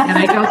 and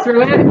I go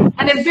through it,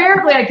 and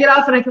invariably I get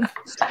off and I go,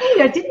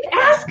 hey, I didn't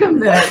ask him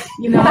this,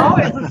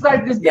 it's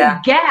like this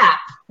big gap.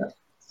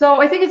 So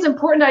I think it's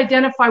important to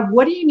identify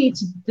what do you need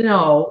to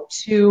know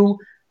to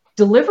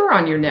deliver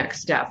on your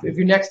next step. If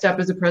your next step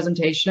is a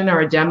presentation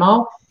or a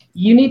demo,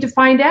 you need to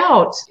find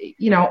out,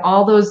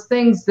 all those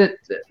things that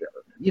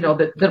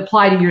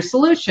apply to your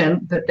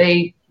solution that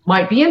they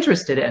might be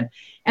interested in.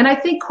 And I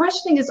think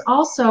questioning is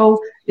also,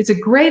 it's a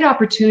great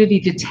opportunity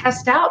to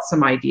test out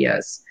some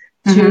ideas,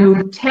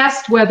 to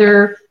test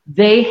whether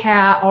they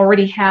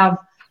already have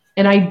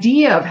an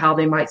idea of how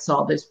they might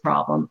solve this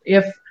problem.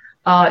 If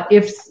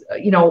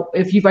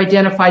you've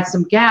identified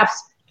some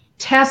gaps,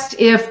 test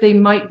if they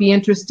might be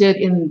interested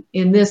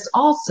in this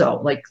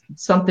also, like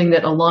something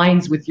that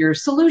aligns with your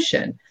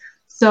solution.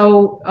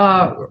 So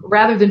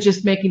rather than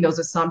just making those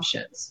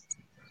assumptions.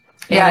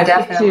 Yeah,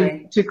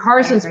 definitely. To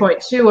Carson's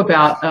point too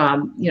about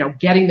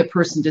getting the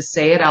person to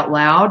say it out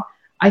loud,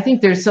 I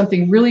think there's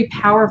something really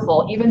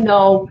powerful. Even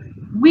though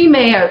we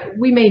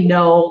may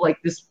know like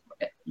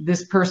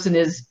this person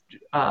is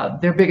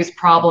their biggest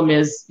problem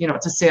is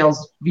it's a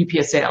VP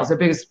of sales. Their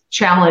biggest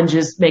challenge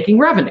is making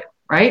revenue,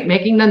 right?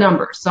 Making the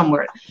numbers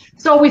somewhere.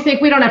 So we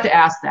think we don't have to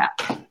ask that.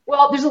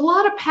 Well, there's a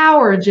lot of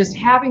power in just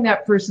having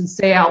that person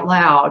say out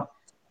loud,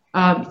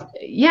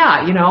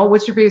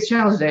 what's your biggest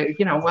challenge today?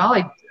 Well,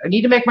 I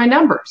need to make my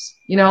numbers.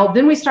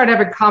 Then we start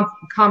having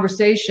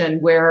conversation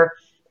where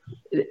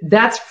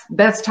that's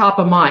top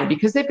of mind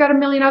because they've got a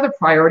million other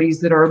priorities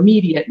that are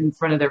immediate in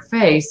front of their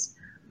face,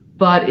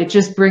 but it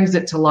just brings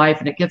it to life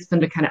and it gets them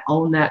to kind of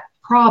own that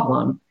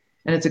problem.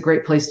 And it's a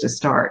great place to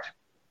start.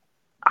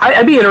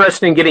 I'd be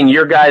interested in getting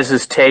your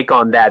guys' take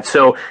on that.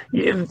 So,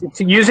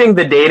 using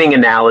the dating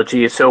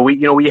analogy, so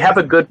we have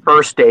a good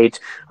first date.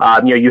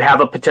 You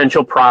have a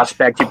potential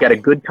prospect. You've got a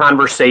good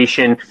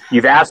conversation.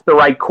 You've asked the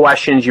right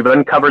questions. You've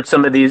uncovered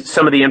some of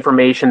the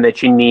information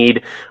that you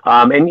need,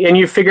 and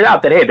you figured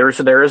out that hey,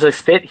 there is a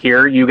fit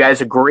here. You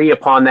guys agree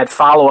upon that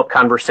follow-up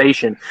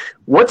conversation.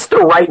 What's the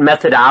right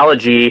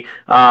methodology,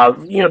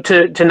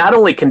 to not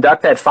only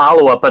conduct that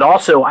follow-up, but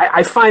also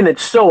I find that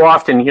so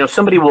often,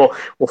 somebody will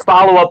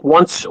follow up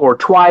once or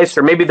twice,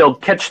 or maybe they'll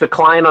catch the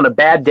client on a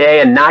bad day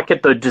and not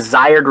get the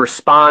desired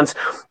response,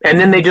 and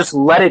then they just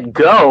let it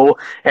go.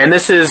 And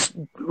this is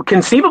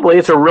conceivably,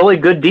 it's a really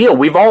good deal.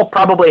 We've all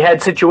probably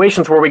had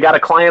situations where we got a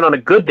client on a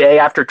good day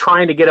after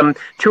trying to get them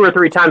 2 or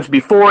 3 times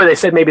before. They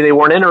said maybe they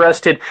weren't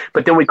interested,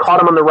 but then we caught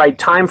them on the right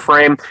time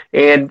frame,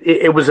 and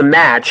it was a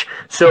match.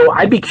 So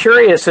I'd be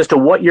curious as to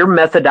what your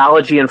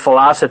methodology and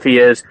philosophy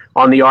is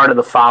on the art of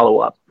the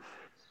follow-up.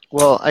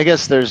 Well, I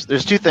guess there's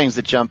 2 things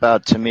that jump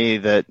out to me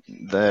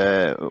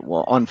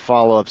on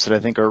follow-ups that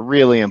I think are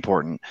really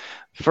important.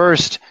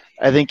 First,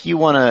 I think you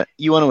want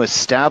to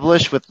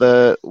establish with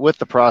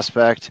the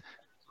prospect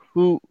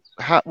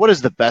what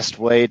is the best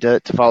way to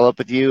follow up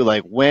with you,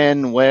 like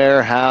when,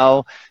 where,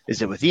 how.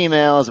 Is it with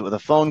email? Is it with a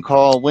phone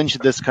call? When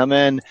should this come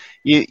in?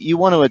 You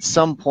want to at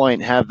some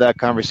point have that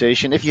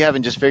conversation if you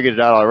haven't just figured it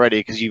out already,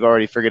 because you've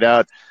already figured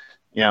out,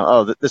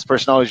 this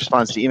person always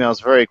responds to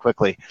emails very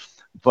quickly.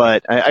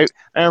 But I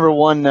remember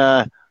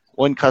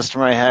one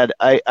customer I had,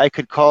 I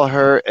could call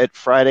her at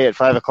Friday at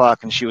 5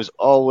 o'clock, and she was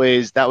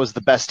always, that was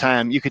the best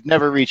time. You could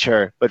never reach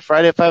her, but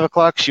Friday at 5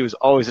 o'clock, she was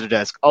always at a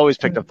desk, always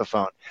picked up the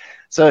phone.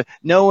 So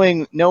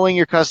knowing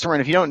your customer,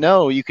 and if you don't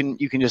know, you can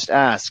just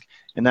ask.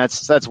 And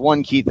that's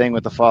one key thing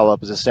with the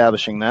follow-up, is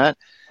establishing that.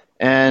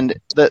 And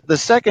the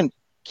second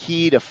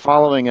key to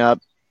following up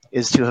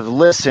is to have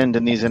listened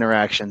in these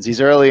interactions, these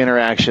early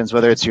interactions,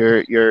 whether it's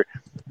your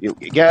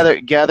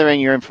gathering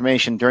your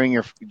information during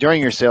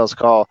your sales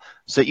call,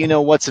 so that you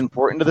know what's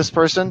important to this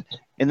person,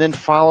 and then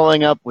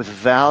following up with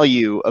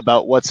value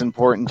about what's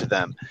important to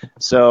them.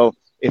 So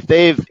if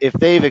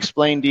they've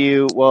explained to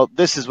you, well,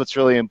 this is what's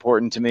really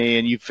important to me,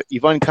 and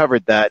you've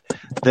uncovered that,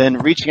 then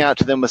reaching out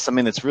to them with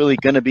something that's really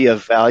going to be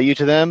of value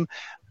to them.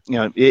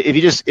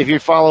 If your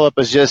follow up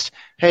is just,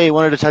 hey,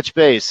 wanted to touch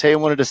base, hey,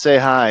 wanted to say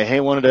hi, hey,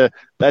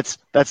 that's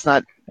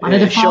not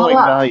showing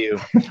value.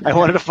 I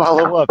wanted to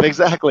follow up.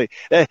 Exactly.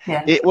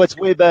 What's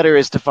way better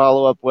is to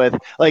follow up with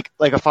like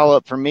a follow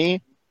up for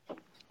me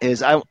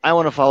is I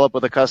want to follow up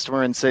with a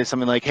customer and say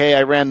something like, hey,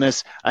 I ran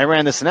this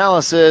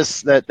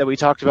analysis that we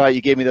talked about.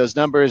 You gave me those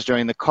numbers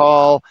during the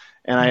call,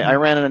 and I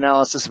ran an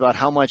analysis about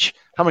how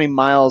many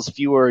miles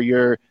fewer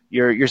your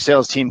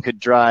sales team could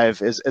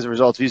drive as a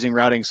result of using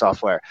routing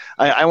software.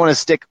 I want to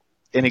stick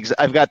in.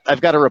 I've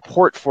got a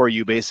report for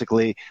you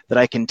basically that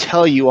I can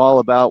tell you all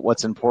about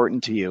what's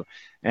important to you,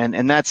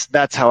 and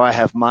that's how I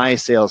have my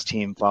sales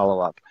team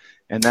follow up,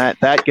 and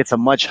that gets a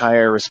much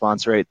higher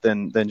response rate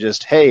than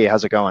just, hey,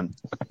 how's it going?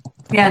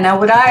 Yeah,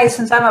 now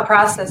since I'm a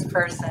process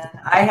person,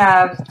 I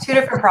have 2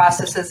 different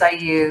processes I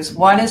use.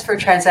 One is for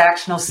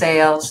transactional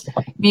sales,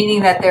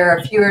 meaning that there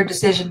are fewer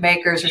decision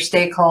makers or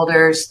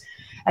stakeholders.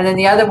 And then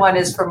the other one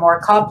is for more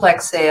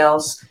complex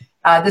sales.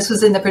 This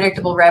was in the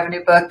Predictable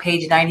Revenue book,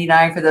 page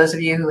 99, for those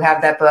of you who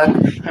have that book.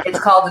 It's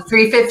called the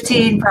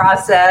 315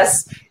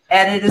 process,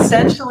 and it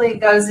essentially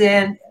goes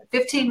in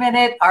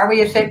 15-minute, are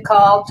we a fit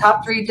call,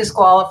 top 3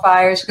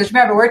 disqualifiers. Because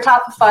remember, we're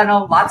top of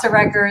funnel, lots of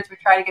records. We're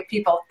trying to get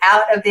people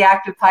out of the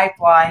active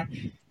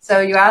pipeline.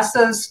 So you ask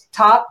those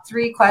top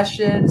 3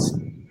 questions.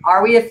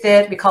 Are we a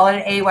fit? We call it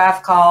an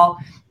AWAF call.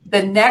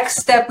 The next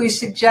step we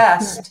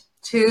suggest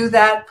to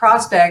that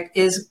prospect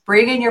is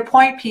bring in your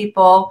point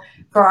people.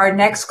 For our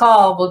next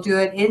call, we'll do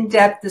an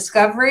in-depth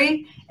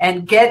discovery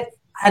and get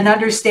an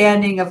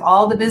understanding of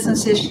all the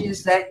business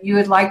issues that you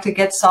would like to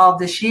get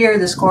solved this year,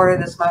 this quarter,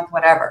 this month,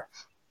 whatever.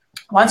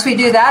 Once we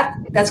do that,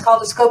 that's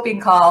called a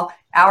scoping call,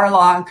 hour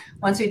long.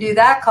 Once we do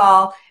that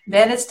call,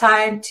 then it's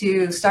time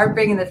to start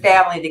bringing the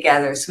family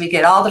together. So we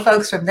get all the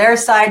folks from their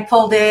side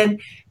pulled in,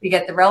 we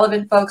get the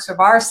relevant folks from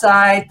our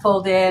side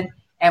pulled in,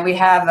 and we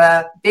have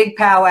a big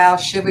powwow,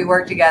 should we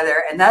work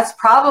together? And that's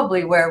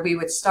probably where we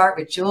would start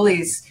with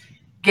Julie's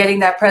getting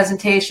that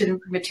presentation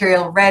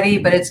material ready,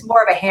 but it's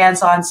more of a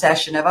hands-on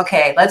session of,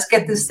 okay, let's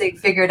get this thing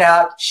figured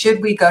out.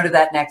 Should we go to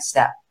that next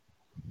step?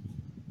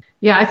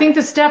 Yeah, I think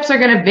the steps are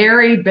going to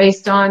vary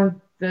based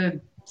on the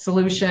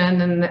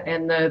solution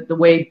and the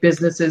way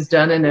business is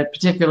done in a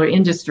particular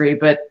industry.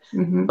 But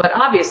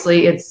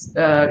obviously it's,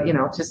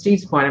 to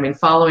Steve's point, I mean,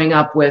 following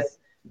up with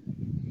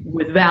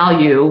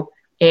value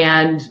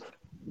and,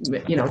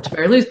 to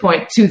Mary Lou's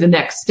point, to the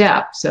next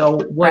step. So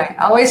what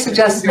I always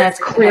suggest that's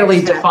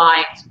clearly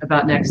defined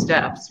about next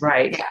steps,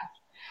 right? Yeah.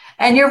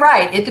 And you're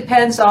right. It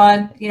depends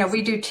on,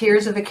 we do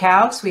tiers of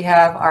accounts. We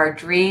have our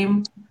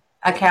dream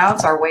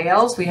accounts, our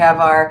whales. We have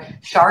our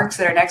sharks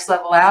that are next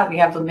level out. We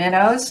have the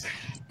minnows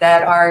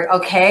that are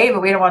okay,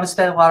 but we don't want to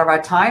spend a lot of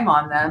our time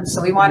on them.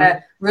 So we want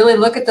to really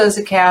look at those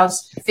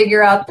accounts,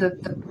 figure out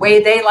the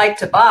way they like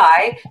to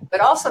buy, but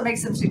also make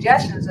some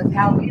suggestions of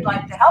how we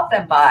like to help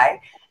them buy.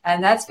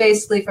 And that's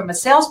basically from a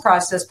sales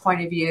process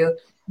point of view.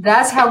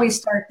 That's how we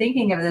start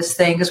thinking of this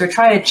thing, because we're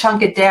trying to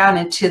chunk it down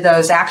into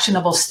those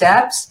actionable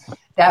steps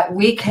that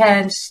we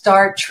can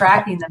start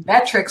tracking the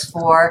metrics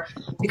for,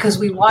 because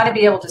we want to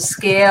be able to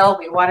scale.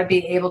 We want to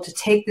be able to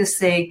take this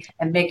thing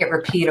and make it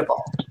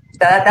repeatable.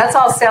 That's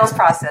all sales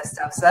process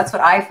stuff. So that's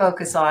what I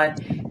focus on,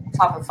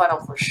 top of funnel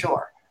for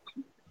sure.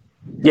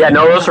 Yeah,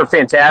 no, those are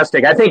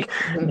fantastic. I think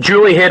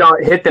Julie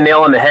hit the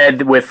nail on the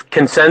head with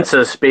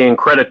consensus being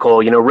critical,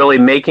 really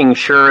making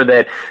sure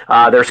that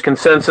there's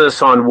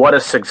consensus on what a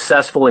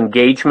successful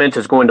engagement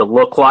is going to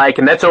look like.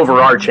 And that's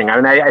overarching. I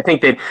mean, I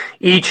think that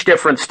each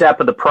different step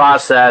of the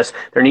process,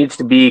 there needs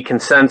to be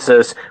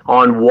consensus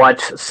on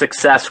what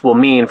success will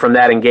mean from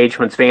that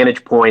engagement's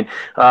vantage point.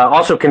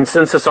 Also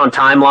consensus on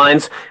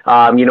timelines.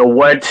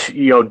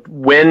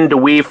 When do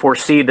we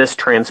foresee this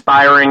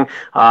transpiring?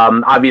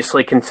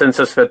 Obviously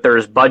consensus that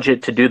there's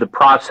budget to do the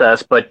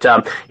process, but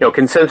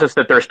consensus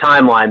that there's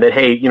timeline, that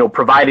hey,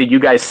 provided you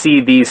guys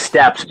see these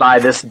steps by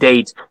this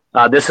date,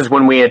 this is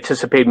when we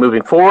anticipate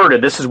moving forward, or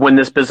this is when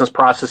this business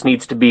process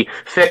needs to be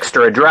fixed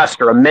or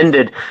addressed or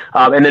amended.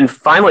 And then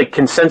finally,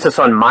 consensus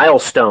on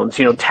milestones,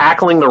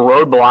 tackling the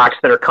roadblocks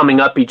that are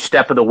coming up each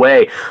step of the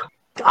way.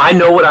 I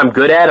know what I'm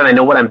good at and I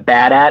know what I'm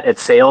bad at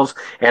sales.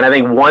 And I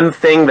think one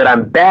thing that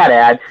I'm bad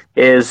at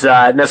is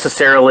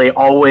necessarily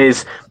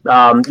always,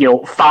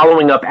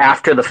 following up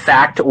after the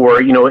fact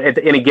or,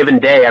 in a given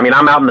day. I mean,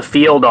 I'm out in the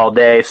field all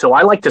day, so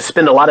I like to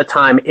spend a lot of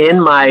time in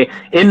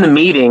the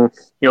meeting,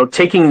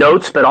 taking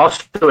notes, but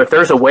also if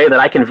there's a way that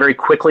I can very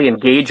quickly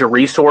engage a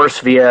resource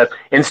via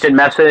instant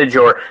message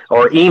or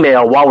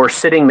email while we're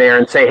sitting there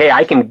and say, hey,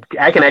 I can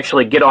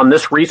actually get on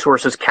this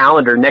resource's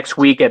calendar next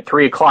week at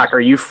 3:00.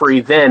 Are you free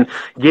then?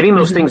 Getting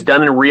those things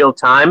done in real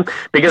time,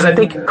 because I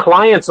think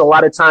clients, a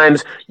lot of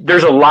times,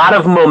 there's a lot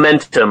of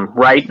momentum,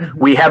 right?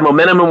 We have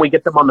momentum when we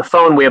get them on the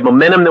phone. We have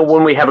momentum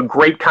when we have a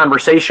great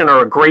conversation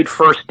or a great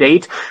first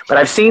date. But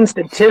I've seen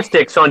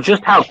statistics on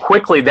just how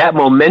quickly that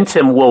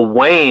momentum will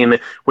wane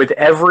with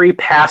every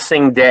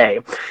passing day.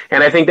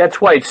 And I think that's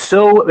why it's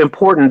so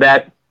important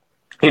that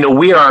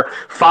we are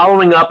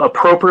following up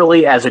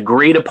appropriately as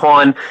agreed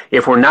upon.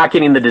 If we're not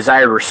getting the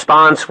desired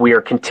response, we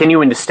are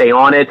continuing to stay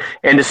on it.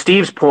 And to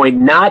Steve's point,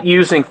 not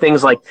using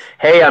things like,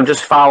 hey, I'm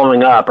just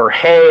following up, or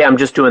hey, I'm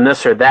just doing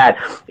this or that.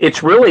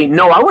 It's really,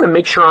 no, I want to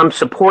make sure I'm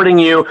supporting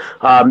you.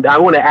 I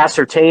want to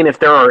ascertain if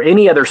there are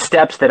any other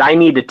steps that I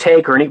need to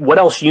take or what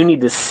else you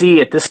need to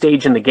see at this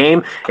stage in the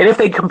game. And if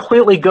they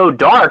completely go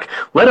dark,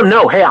 let them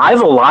know, hey,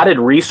 I've allotted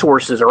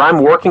resources, or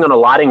I'm working on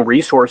allotting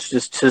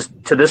resources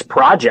to this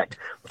project.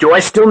 Do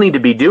I still need to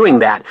be doing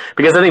that?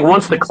 Because I think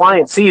once the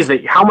client sees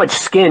that how much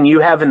skin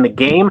you have in the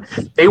game,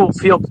 they will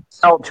feel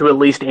compelled to at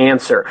least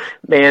answer.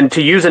 And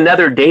to use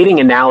another dating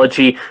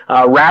analogy,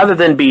 rather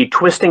than be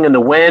twisting in the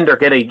wind or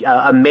get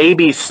a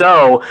maybe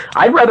so,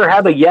 I'd rather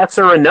have a yes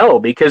or a no,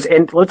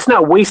 and let's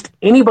not waste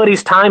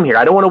anybody's time here.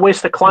 I don't want to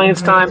waste the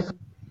client's time.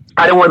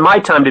 I don't want my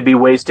time to be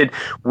wasted.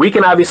 We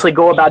can obviously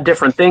go about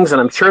different things,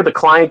 and I'm sure the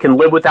client can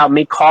live without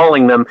me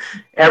calling them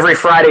every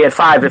Friday at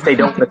 5 if they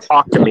don't want to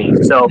talk to me.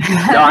 So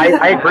no,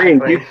 I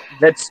agree.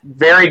 That's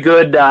very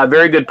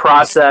good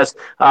process.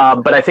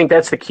 But I think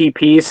that's the key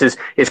piece is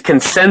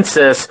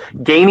consensus.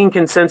 Gaining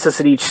consensus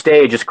at each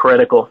stage is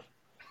critical.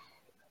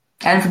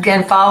 And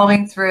again,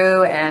 following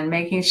through and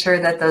making sure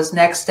that those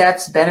next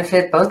steps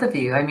benefit both of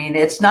you. I mean,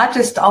 it's not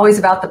just always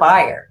about the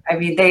buyer. I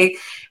mean,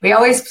 we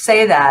always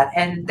say that,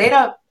 and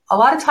a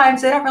lot of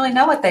times they don't really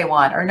know what they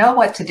want or know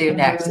what to do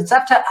next. It's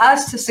up to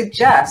us to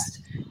suggest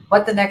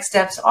what the next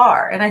steps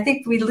are. And I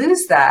think we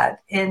lose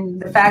that in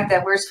the fact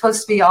that we're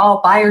supposed to be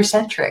all buyer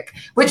centric,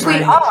 which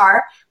we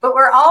are, but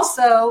we're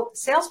also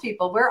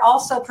salespeople. We're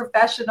also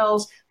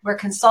professionals. We're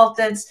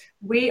consultants.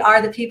 We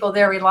are the people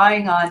they're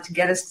relying on to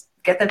get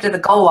them to the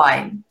goal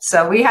line.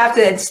 So we have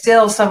to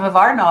instill some of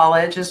our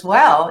knowledge as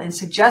well in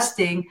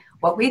suggesting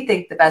what we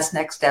think the best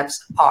next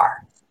steps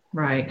are.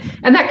 Right.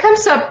 And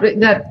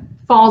that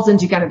falls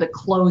into kind of the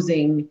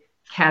closing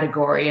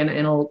category. And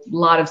a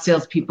lot of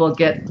salespeople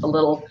get a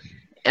little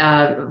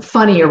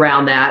funny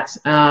around that.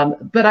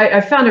 But I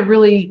found a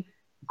really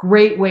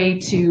great way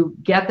to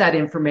get that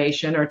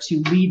information or to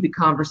lead the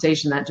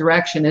conversation in that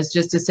direction is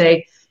just to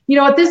say,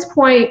 at this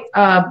point,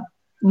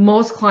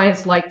 most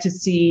clients like to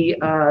see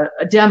a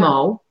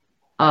demo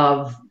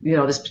of,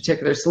 this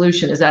particular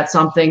solution. Is that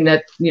something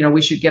that,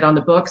 we should get on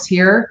the books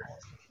here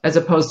as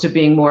opposed to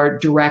being more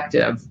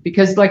directive?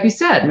 Because like you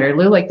said, Mary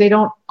Lou, they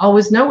don't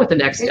always know what the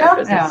next step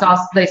is.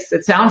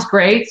 It sounds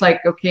great. It's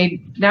like,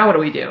 okay, now what do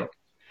we do?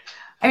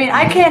 I mean,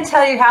 I can't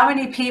tell you how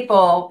many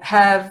people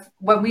have,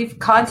 when we've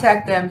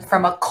contacted them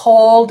from a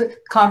cold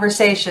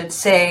conversation,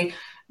 say,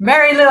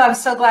 Mary Lou, I'm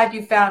so glad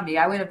you found me.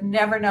 I would have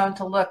never known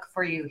to look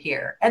for you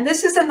here. And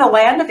this is in the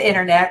land of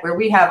internet where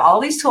we have all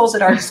these tools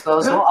at our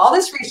disposal, all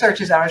this research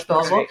is at our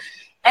disposal, right.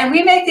 And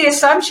we make the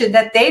assumption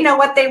that they know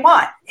what they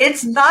want.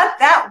 It's not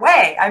that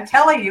way. I'm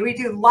telling you, we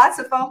do lots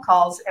of phone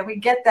calls and we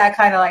get that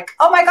kind of like,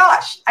 oh my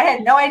gosh, I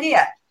had no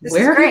idea.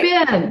 Where have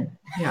you been?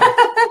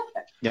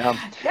 Yeah.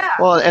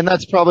 Well, and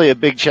that's probably a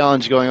big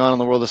challenge going on in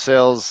the world of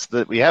sales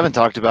that we haven't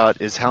talked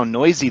about is how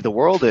noisy the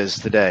world is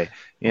today.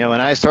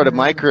 When I started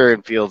my career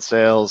in field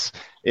sales,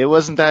 it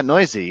wasn't that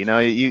noisy.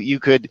 You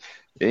could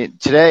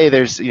today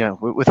there's,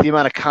 with the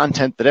amount of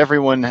content that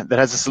everyone that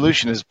has a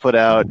solution has put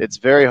out, it's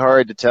very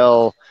hard to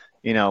tell,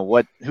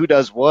 who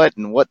does what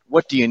and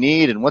what do you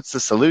need and what's the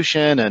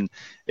solution. And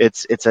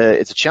it's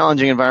a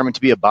challenging environment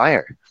to be a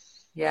buyer.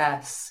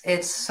 Yes,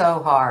 it's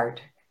so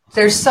hard.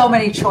 There's so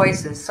many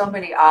choices, so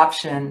many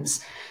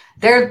options.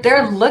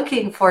 They're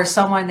looking for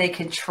someone they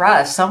can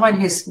trust, someone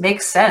who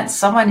makes sense,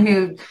 someone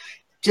who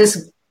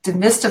just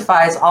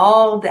demystifies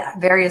all the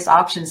various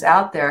options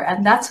out there.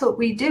 And that's what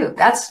we do.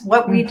 That's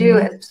what we do,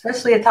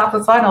 especially at top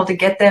of funnel, to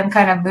get them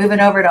kind of moving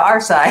over to our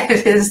side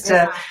is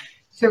to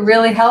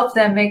really help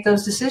them make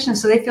those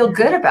decisions so they feel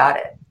good about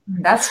it.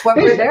 That's what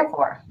we're there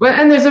for. Well,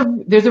 and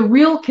there's a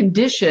real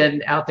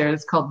condition out there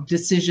that's called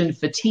decision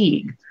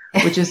fatigue,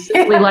 which is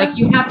simply like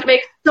you have to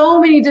make so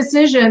many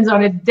decisions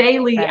on a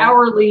daily,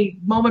 hourly,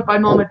 moment by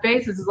moment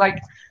basis. It's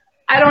like,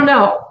 I don't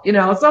know,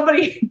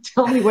 somebody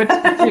tell me what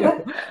to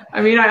do. I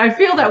mean, I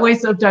feel that way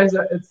sometimes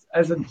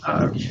as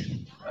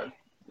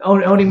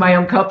owning my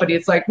own company.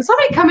 It's like,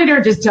 somebody come in here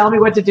and just tell me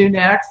what to do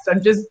next.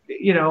 I'm just,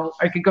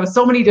 I could go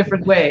so many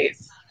different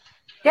ways.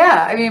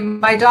 Yeah, I mean,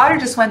 my daughter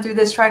just went through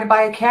this trying to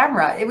buy a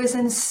camera. It was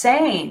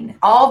insane.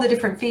 All the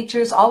different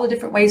features, all the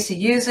different ways to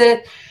use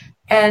it.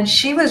 And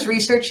she was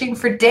researching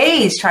for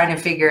days trying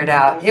to figure it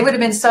out. It would have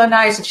been so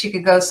nice if she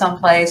could go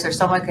someplace or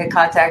someone could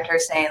contact her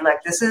saying,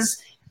 look, this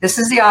is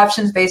the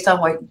options based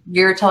on what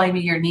you're telling me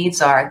your needs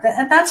are.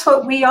 And that's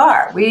what we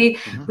are. We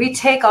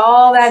take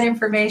all that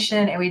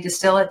information and we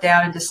distill it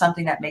down into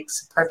something that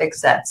makes perfect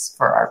sense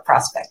for our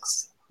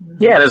prospects.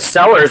 Yeah, as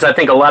sellers, I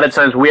think a lot of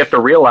times we have to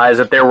realize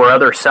that there were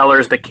other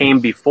sellers that came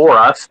before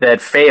us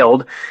that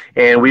failed,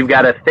 and we've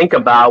got to think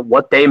about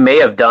what they may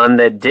have done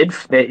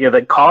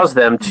that caused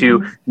them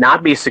to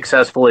not be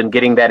successful in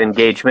getting that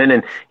engagement.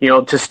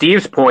 And, to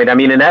Steve's point, I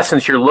mean, in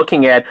essence, you're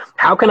looking at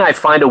how can I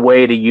find a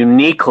way to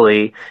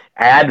uniquely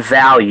add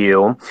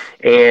value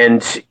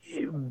and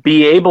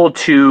be able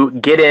to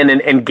get in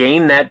and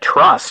gain that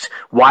trust.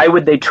 Why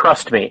would they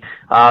trust me?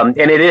 And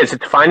it's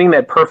finding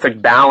that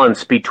perfect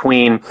balance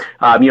between,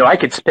 I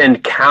could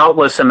spend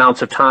countless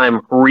amounts of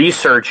time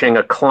researching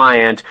a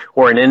client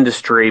or an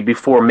industry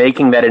before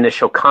making that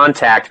initial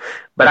contact,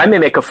 but I may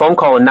make a phone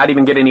call and not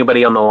even get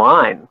anybody on the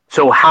line.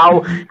 So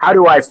how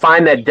do I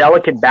find that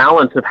delicate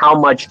balance of how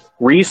much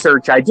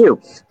research I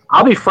do?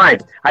 I'll be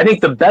frank. I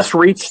think the best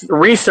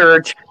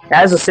research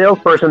as a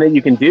salesperson that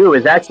you can do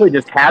is actually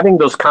just having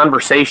those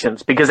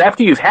conversations, because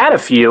after you've had a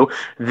few,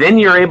 then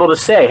you're able to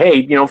say,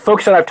 hey,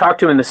 folks that I've talked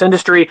to in this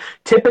industry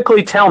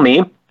typically tell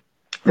me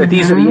that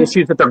these are the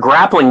issues that they're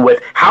grappling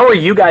with. How are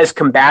you guys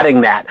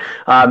combating that?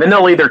 And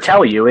they'll either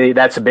tell you, hey,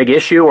 that's a big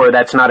issue or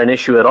that's not an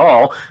issue at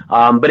all.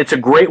 But it's a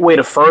great way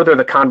to further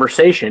the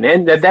conversation.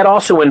 And that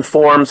also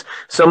informs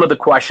some of the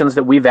questions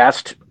that we've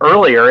asked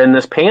earlier in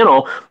this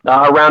panel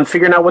around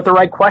figuring out what the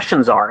right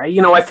questions are.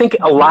 I think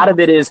a lot of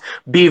it is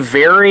be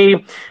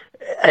very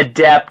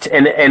adept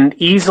and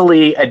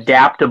easily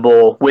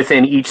adaptable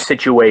within each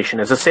situation.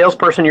 As a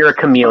salesperson, you're a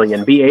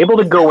chameleon. Be able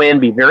to go in,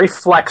 be very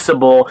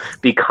flexible,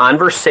 be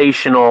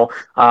conversational,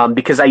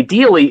 because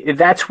ideally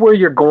that's where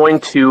you're going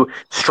to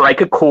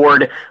strike a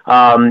chord.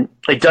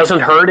 It doesn't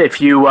hurt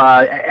if you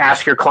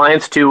ask your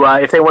clients to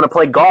if they want to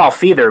play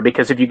golf either,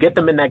 because if you get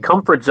them in that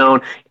comfort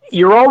zone,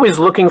 you're always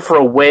looking for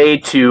a way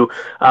to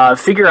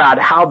figure out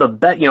how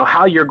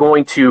how you're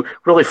going to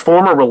really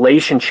form a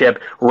relationship,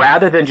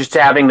 rather than just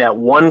having that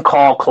one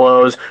call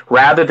close,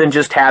 rather than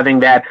just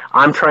having that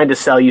I'm trying to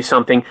sell you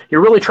something.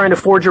 You're really trying to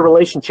forge a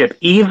relationship,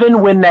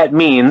 even when that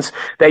means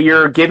that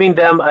you're giving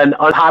them an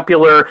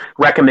unpopular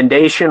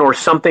recommendation or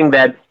something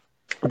that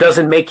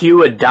doesn't make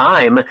you a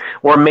dime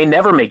or may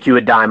never make you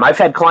a dime. I've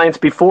had clients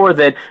before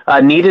that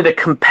needed a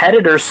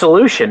competitor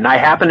solution. I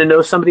happen to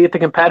know somebody at the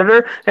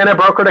competitor, and I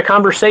brokered a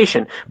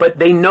conversation. But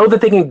they know that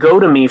they can go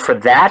to me for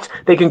that.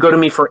 They can go to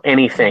me for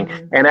anything.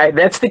 And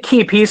that's the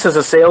key piece as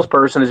a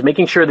salesperson, is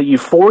making sure that you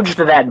forged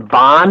that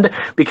bond,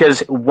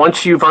 because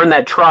once you've earned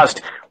that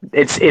trust,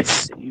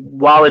 it's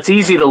while it's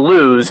easy to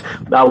lose,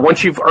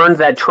 once you've earned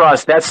that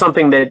trust, that's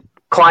something that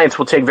clients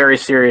will take very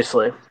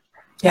seriously.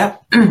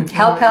 Yep.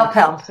 Help.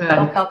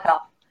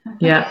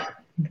 Yeah.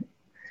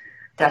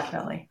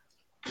 Definitely.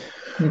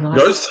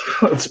 Guys,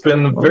 it's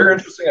been very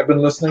interesting. I've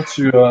been listening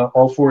to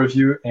all four of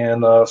you,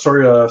 and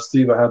sorry,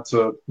 Steve, I had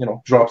to,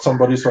 drop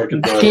somebody so I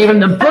could give him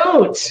the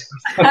boot.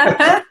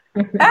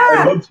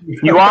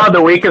 You are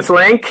the weakest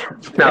link.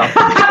 No,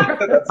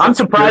 I'm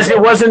surprised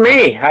it wasn't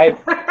me.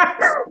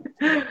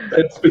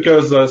 It's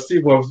because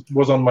Steve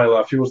was on my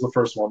left. He was the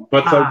first one.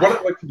 But what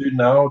I'd like to do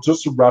now,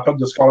 just to wrap up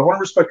this call, I want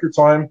to respect your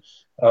time.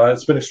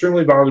 It's been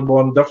extremely valuable.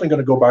 I'm definitely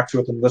going to go back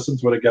to it and listen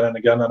to it again and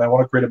again, and I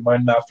want to create a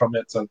mind map from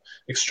it and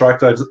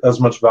extract as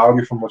much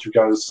value from what you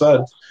guys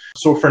said.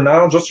 So for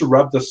now, just to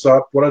wrap this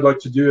up, what I'd like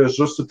to do is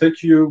just to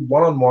take you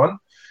one-on-one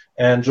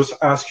and just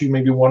ask you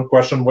maybe one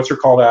question. What's your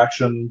call to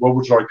action? What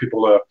would you like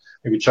people to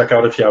maybe check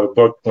out if you have a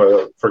book,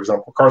 for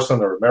example, Carson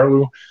or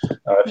Marilu?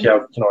 If you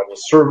have any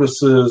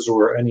services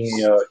or any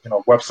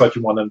website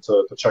you want them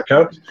to check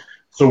out.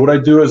 So what I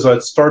do is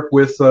I'd start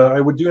with,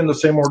 I would do in the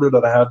same order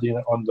that I had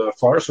on the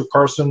flyer. So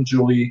Carson,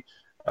 Julie,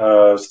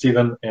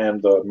 Stephen,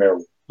 and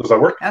Marilu. Does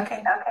that work?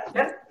 Okay.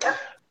 Yep.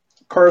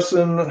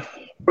 Carson,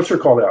 what's your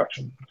call to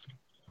action?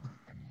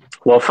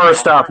 Well,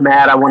 first off,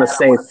 Matt, I want to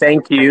say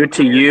thank you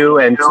to you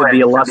and to the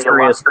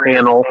illustrious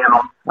panel.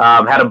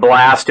 Had a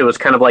blast. It was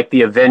kind of like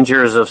the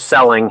Avengers of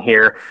selling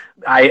here.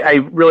 I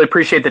really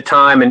appreciate the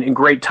time and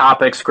great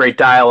topics, great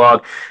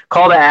dialogue.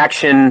 Call to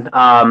action.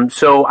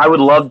 So I would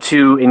love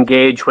to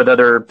engage with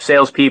other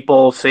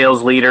salespeople,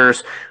 sales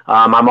leaders.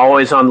 I'm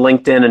always on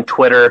LinkedIn and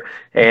Twitter,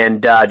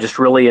 and just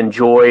really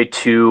enjoy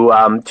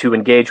to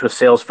engage with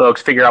sales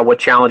folks, figure out what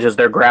challenges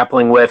they're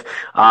grappling with.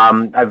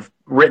 I've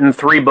written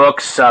 3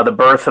 books, The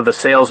Birth of a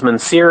Salesman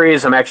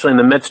series. I'm actually in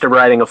the midst of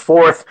writing a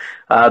 4th,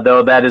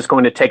 though that is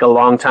going to take a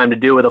long time to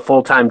do with a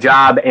full-time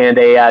job and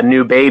a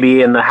new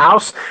baby in the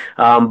house.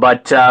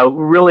 But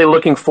really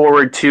looking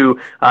forward to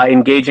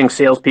engaging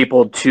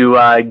salespeople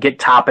to get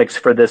topics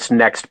for this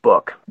next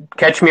book.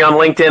 Catch me on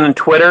LinkedIn and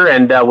Twitter,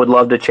 and would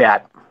love to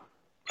chat.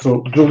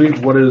 So, Julie,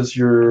 what is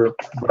your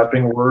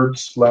wrapping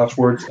words, last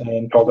words,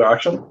 and call to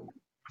action?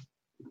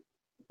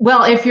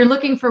 Well, if you're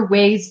looking for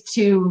ways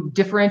to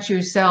differentiate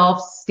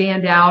yourself,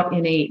 stand out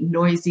in a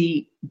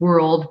noisy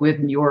world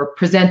when you're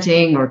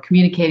presenting or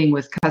communicating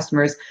with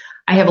customers,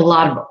 I have a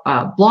lot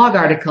of blog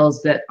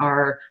articles that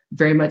are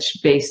very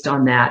much based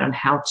on that, on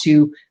how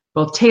to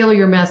both tailor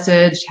your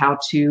message, how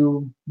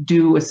to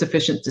do a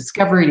sufficient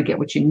discovery to get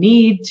what you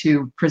need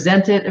to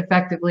present it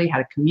effectively, how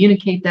to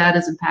communicate that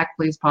as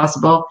impactfully as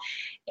possible.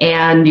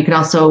 And you can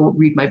also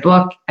read my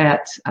book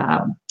at,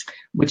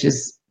 which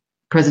is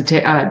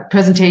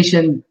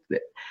Presentations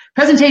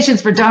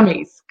for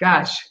Dummies,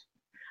 gosh.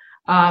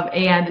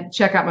 And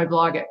check out my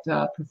blog at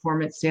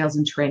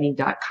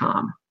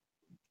performancesalesandtraining.com.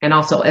 And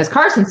also, as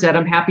Carson said,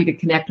 I'm happy to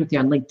connect with you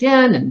on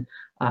LinkedIn and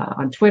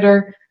on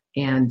Twitter,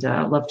 and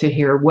love to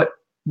hear what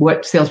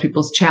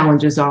salespeople's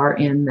challenges are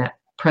in that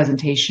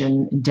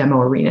presentation and demo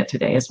arena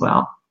today as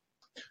well.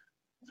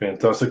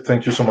 Fantastic.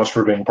 Thank you so much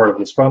for being part of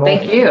this panel.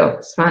 Thank you.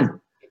 It's fun.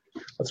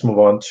 Let's move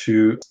on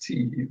to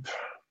Steve.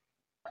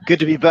 Good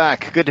to be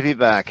back.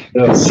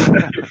 Yes,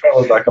 you're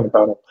finally back on the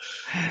panel.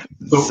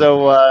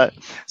 So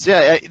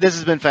yeah, this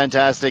has been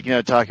fantastic.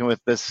 Talking with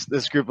this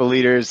group of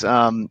leaders.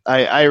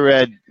 I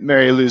read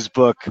Mary Lou's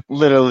book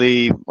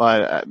literally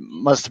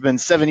must have been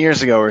 7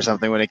 years ago or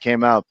something when it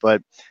came out,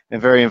 but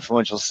very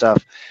influential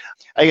stuff.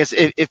 I guess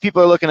if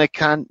people are looking to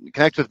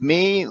connect with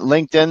me,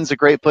 LinkedIn's a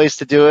great place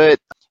to do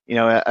it.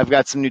 I've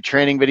got some new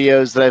training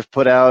videos that I've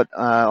put out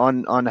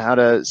on how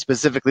to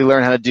specifically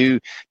learn how to do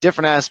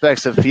different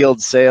aspects of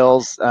field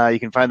sales. You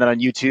can find that on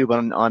YouTube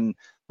on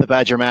the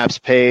Badger Maps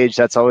page.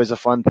 That's always a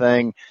fun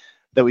thing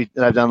that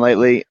I've done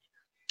lately.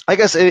 I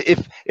guess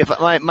if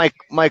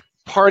my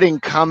parting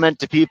comment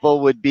to people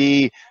would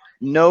be,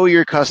 know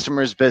your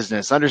customer's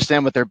business,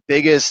 understand what their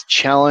biggest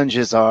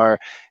challenges are,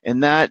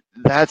 and I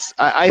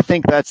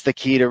think that's the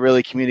key to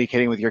really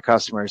communicating with your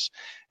customers.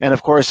 And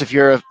of course, if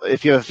you have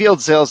a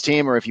field sales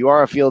team, or if you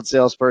are a field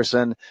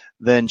salesperson,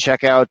 then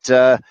check out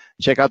the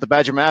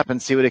Badger Map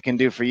and see what it can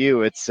do for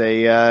you. It's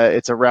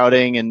a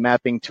routing and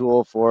mapping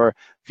tool for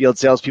field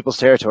salespeople's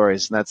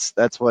territories, and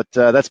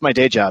that's my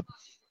day job.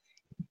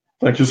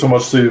 Thank you so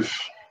much, Steve.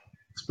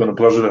 It's been a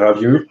pleasure to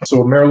have you.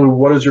 So, Mary Lou,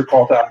 what is your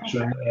call to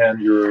action and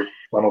your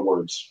final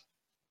words?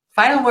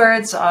 Final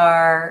words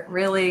are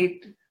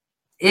really,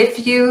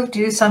 if you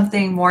do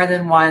something more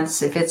than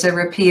once, if it's a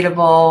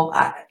repeatable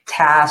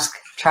task,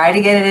 try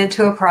to get it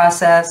into a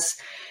process,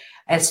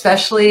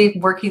 especially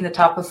working the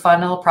top of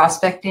funnel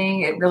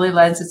prospecting. It really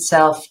lends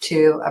itself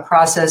to a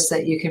process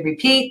that you can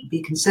repeat,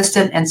 be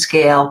consistent, and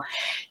scale.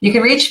 You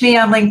can reach me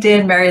on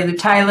LinkedIn, Mary Lou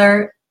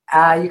Tyler.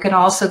 You can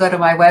also go to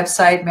my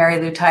website,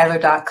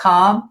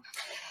 maryloutyler.com.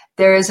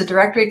 There is a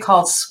directory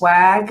called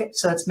Swag.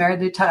 So it's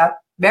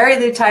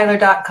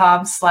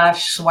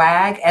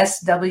maryloutyler.com/swag.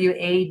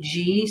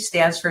 SWAG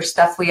stands for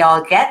Stuff We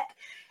All Get.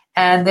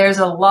 And there's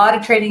a lot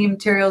of training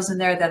materials in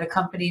there that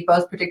accompany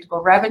both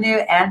Predictable Revenue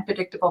and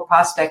Predictable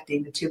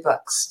Prospecting, the two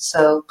books.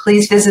 So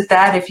please visit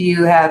that. If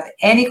you have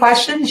any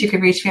questions, you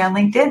can reach me on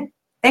LinkedIn.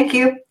 Thank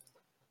you.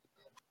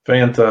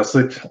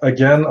 Fantastic.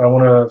 Again, I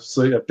want to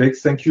say a big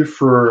thank you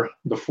for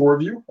the four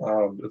of you.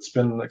 It's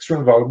been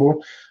extremely valuable.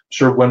 I'm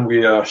sure when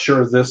we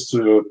share this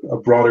to a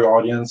broader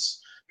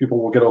audience, people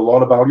will get a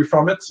lot of value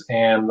from it.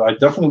 And I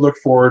definitely look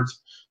forward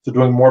to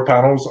doing more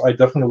panels. I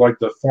definitely like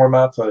the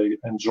format. I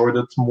enjoyed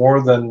it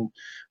more than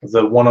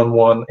the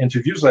one-on-one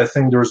interviews. I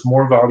think there's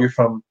more value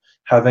from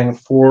having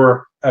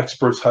four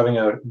experts having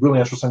a really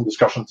interesting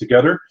discussion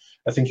together.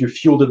 I think you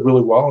fueled it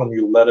really well and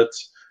you led it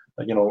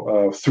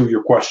through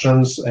your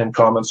questions and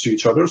comments to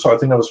each other. So I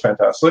think that was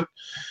fantastic.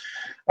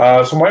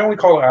 So my only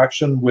call to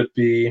action would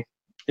be,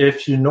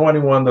 if you know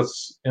anyone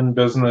that's in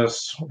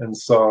business, in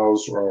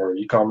sales or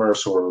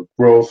e-commerce or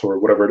growth or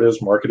whatever it is,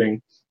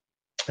 marketing,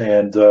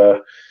 and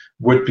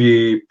would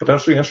be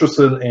potentially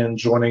interested in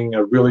joining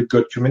a really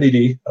good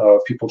community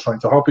of people trying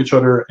to help each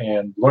other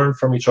and learn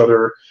from each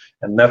other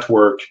and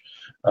network,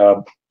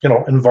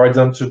 invite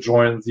them to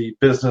join the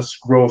Business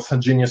Growth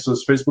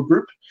Geniuses Facebook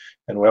group.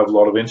 And we have a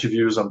lot of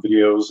interviews and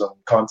videos and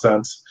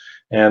content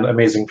and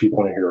amazing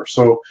people in here.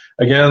 So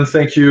again,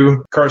 thank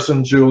you,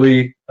 Carson,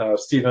 Julie,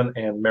 Stephen,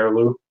 and Mary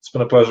Lou. It's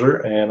been a pleasure,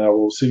 and I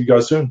will see you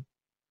guys soon.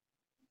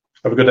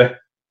 Have a good day.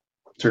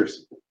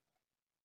 Cheers.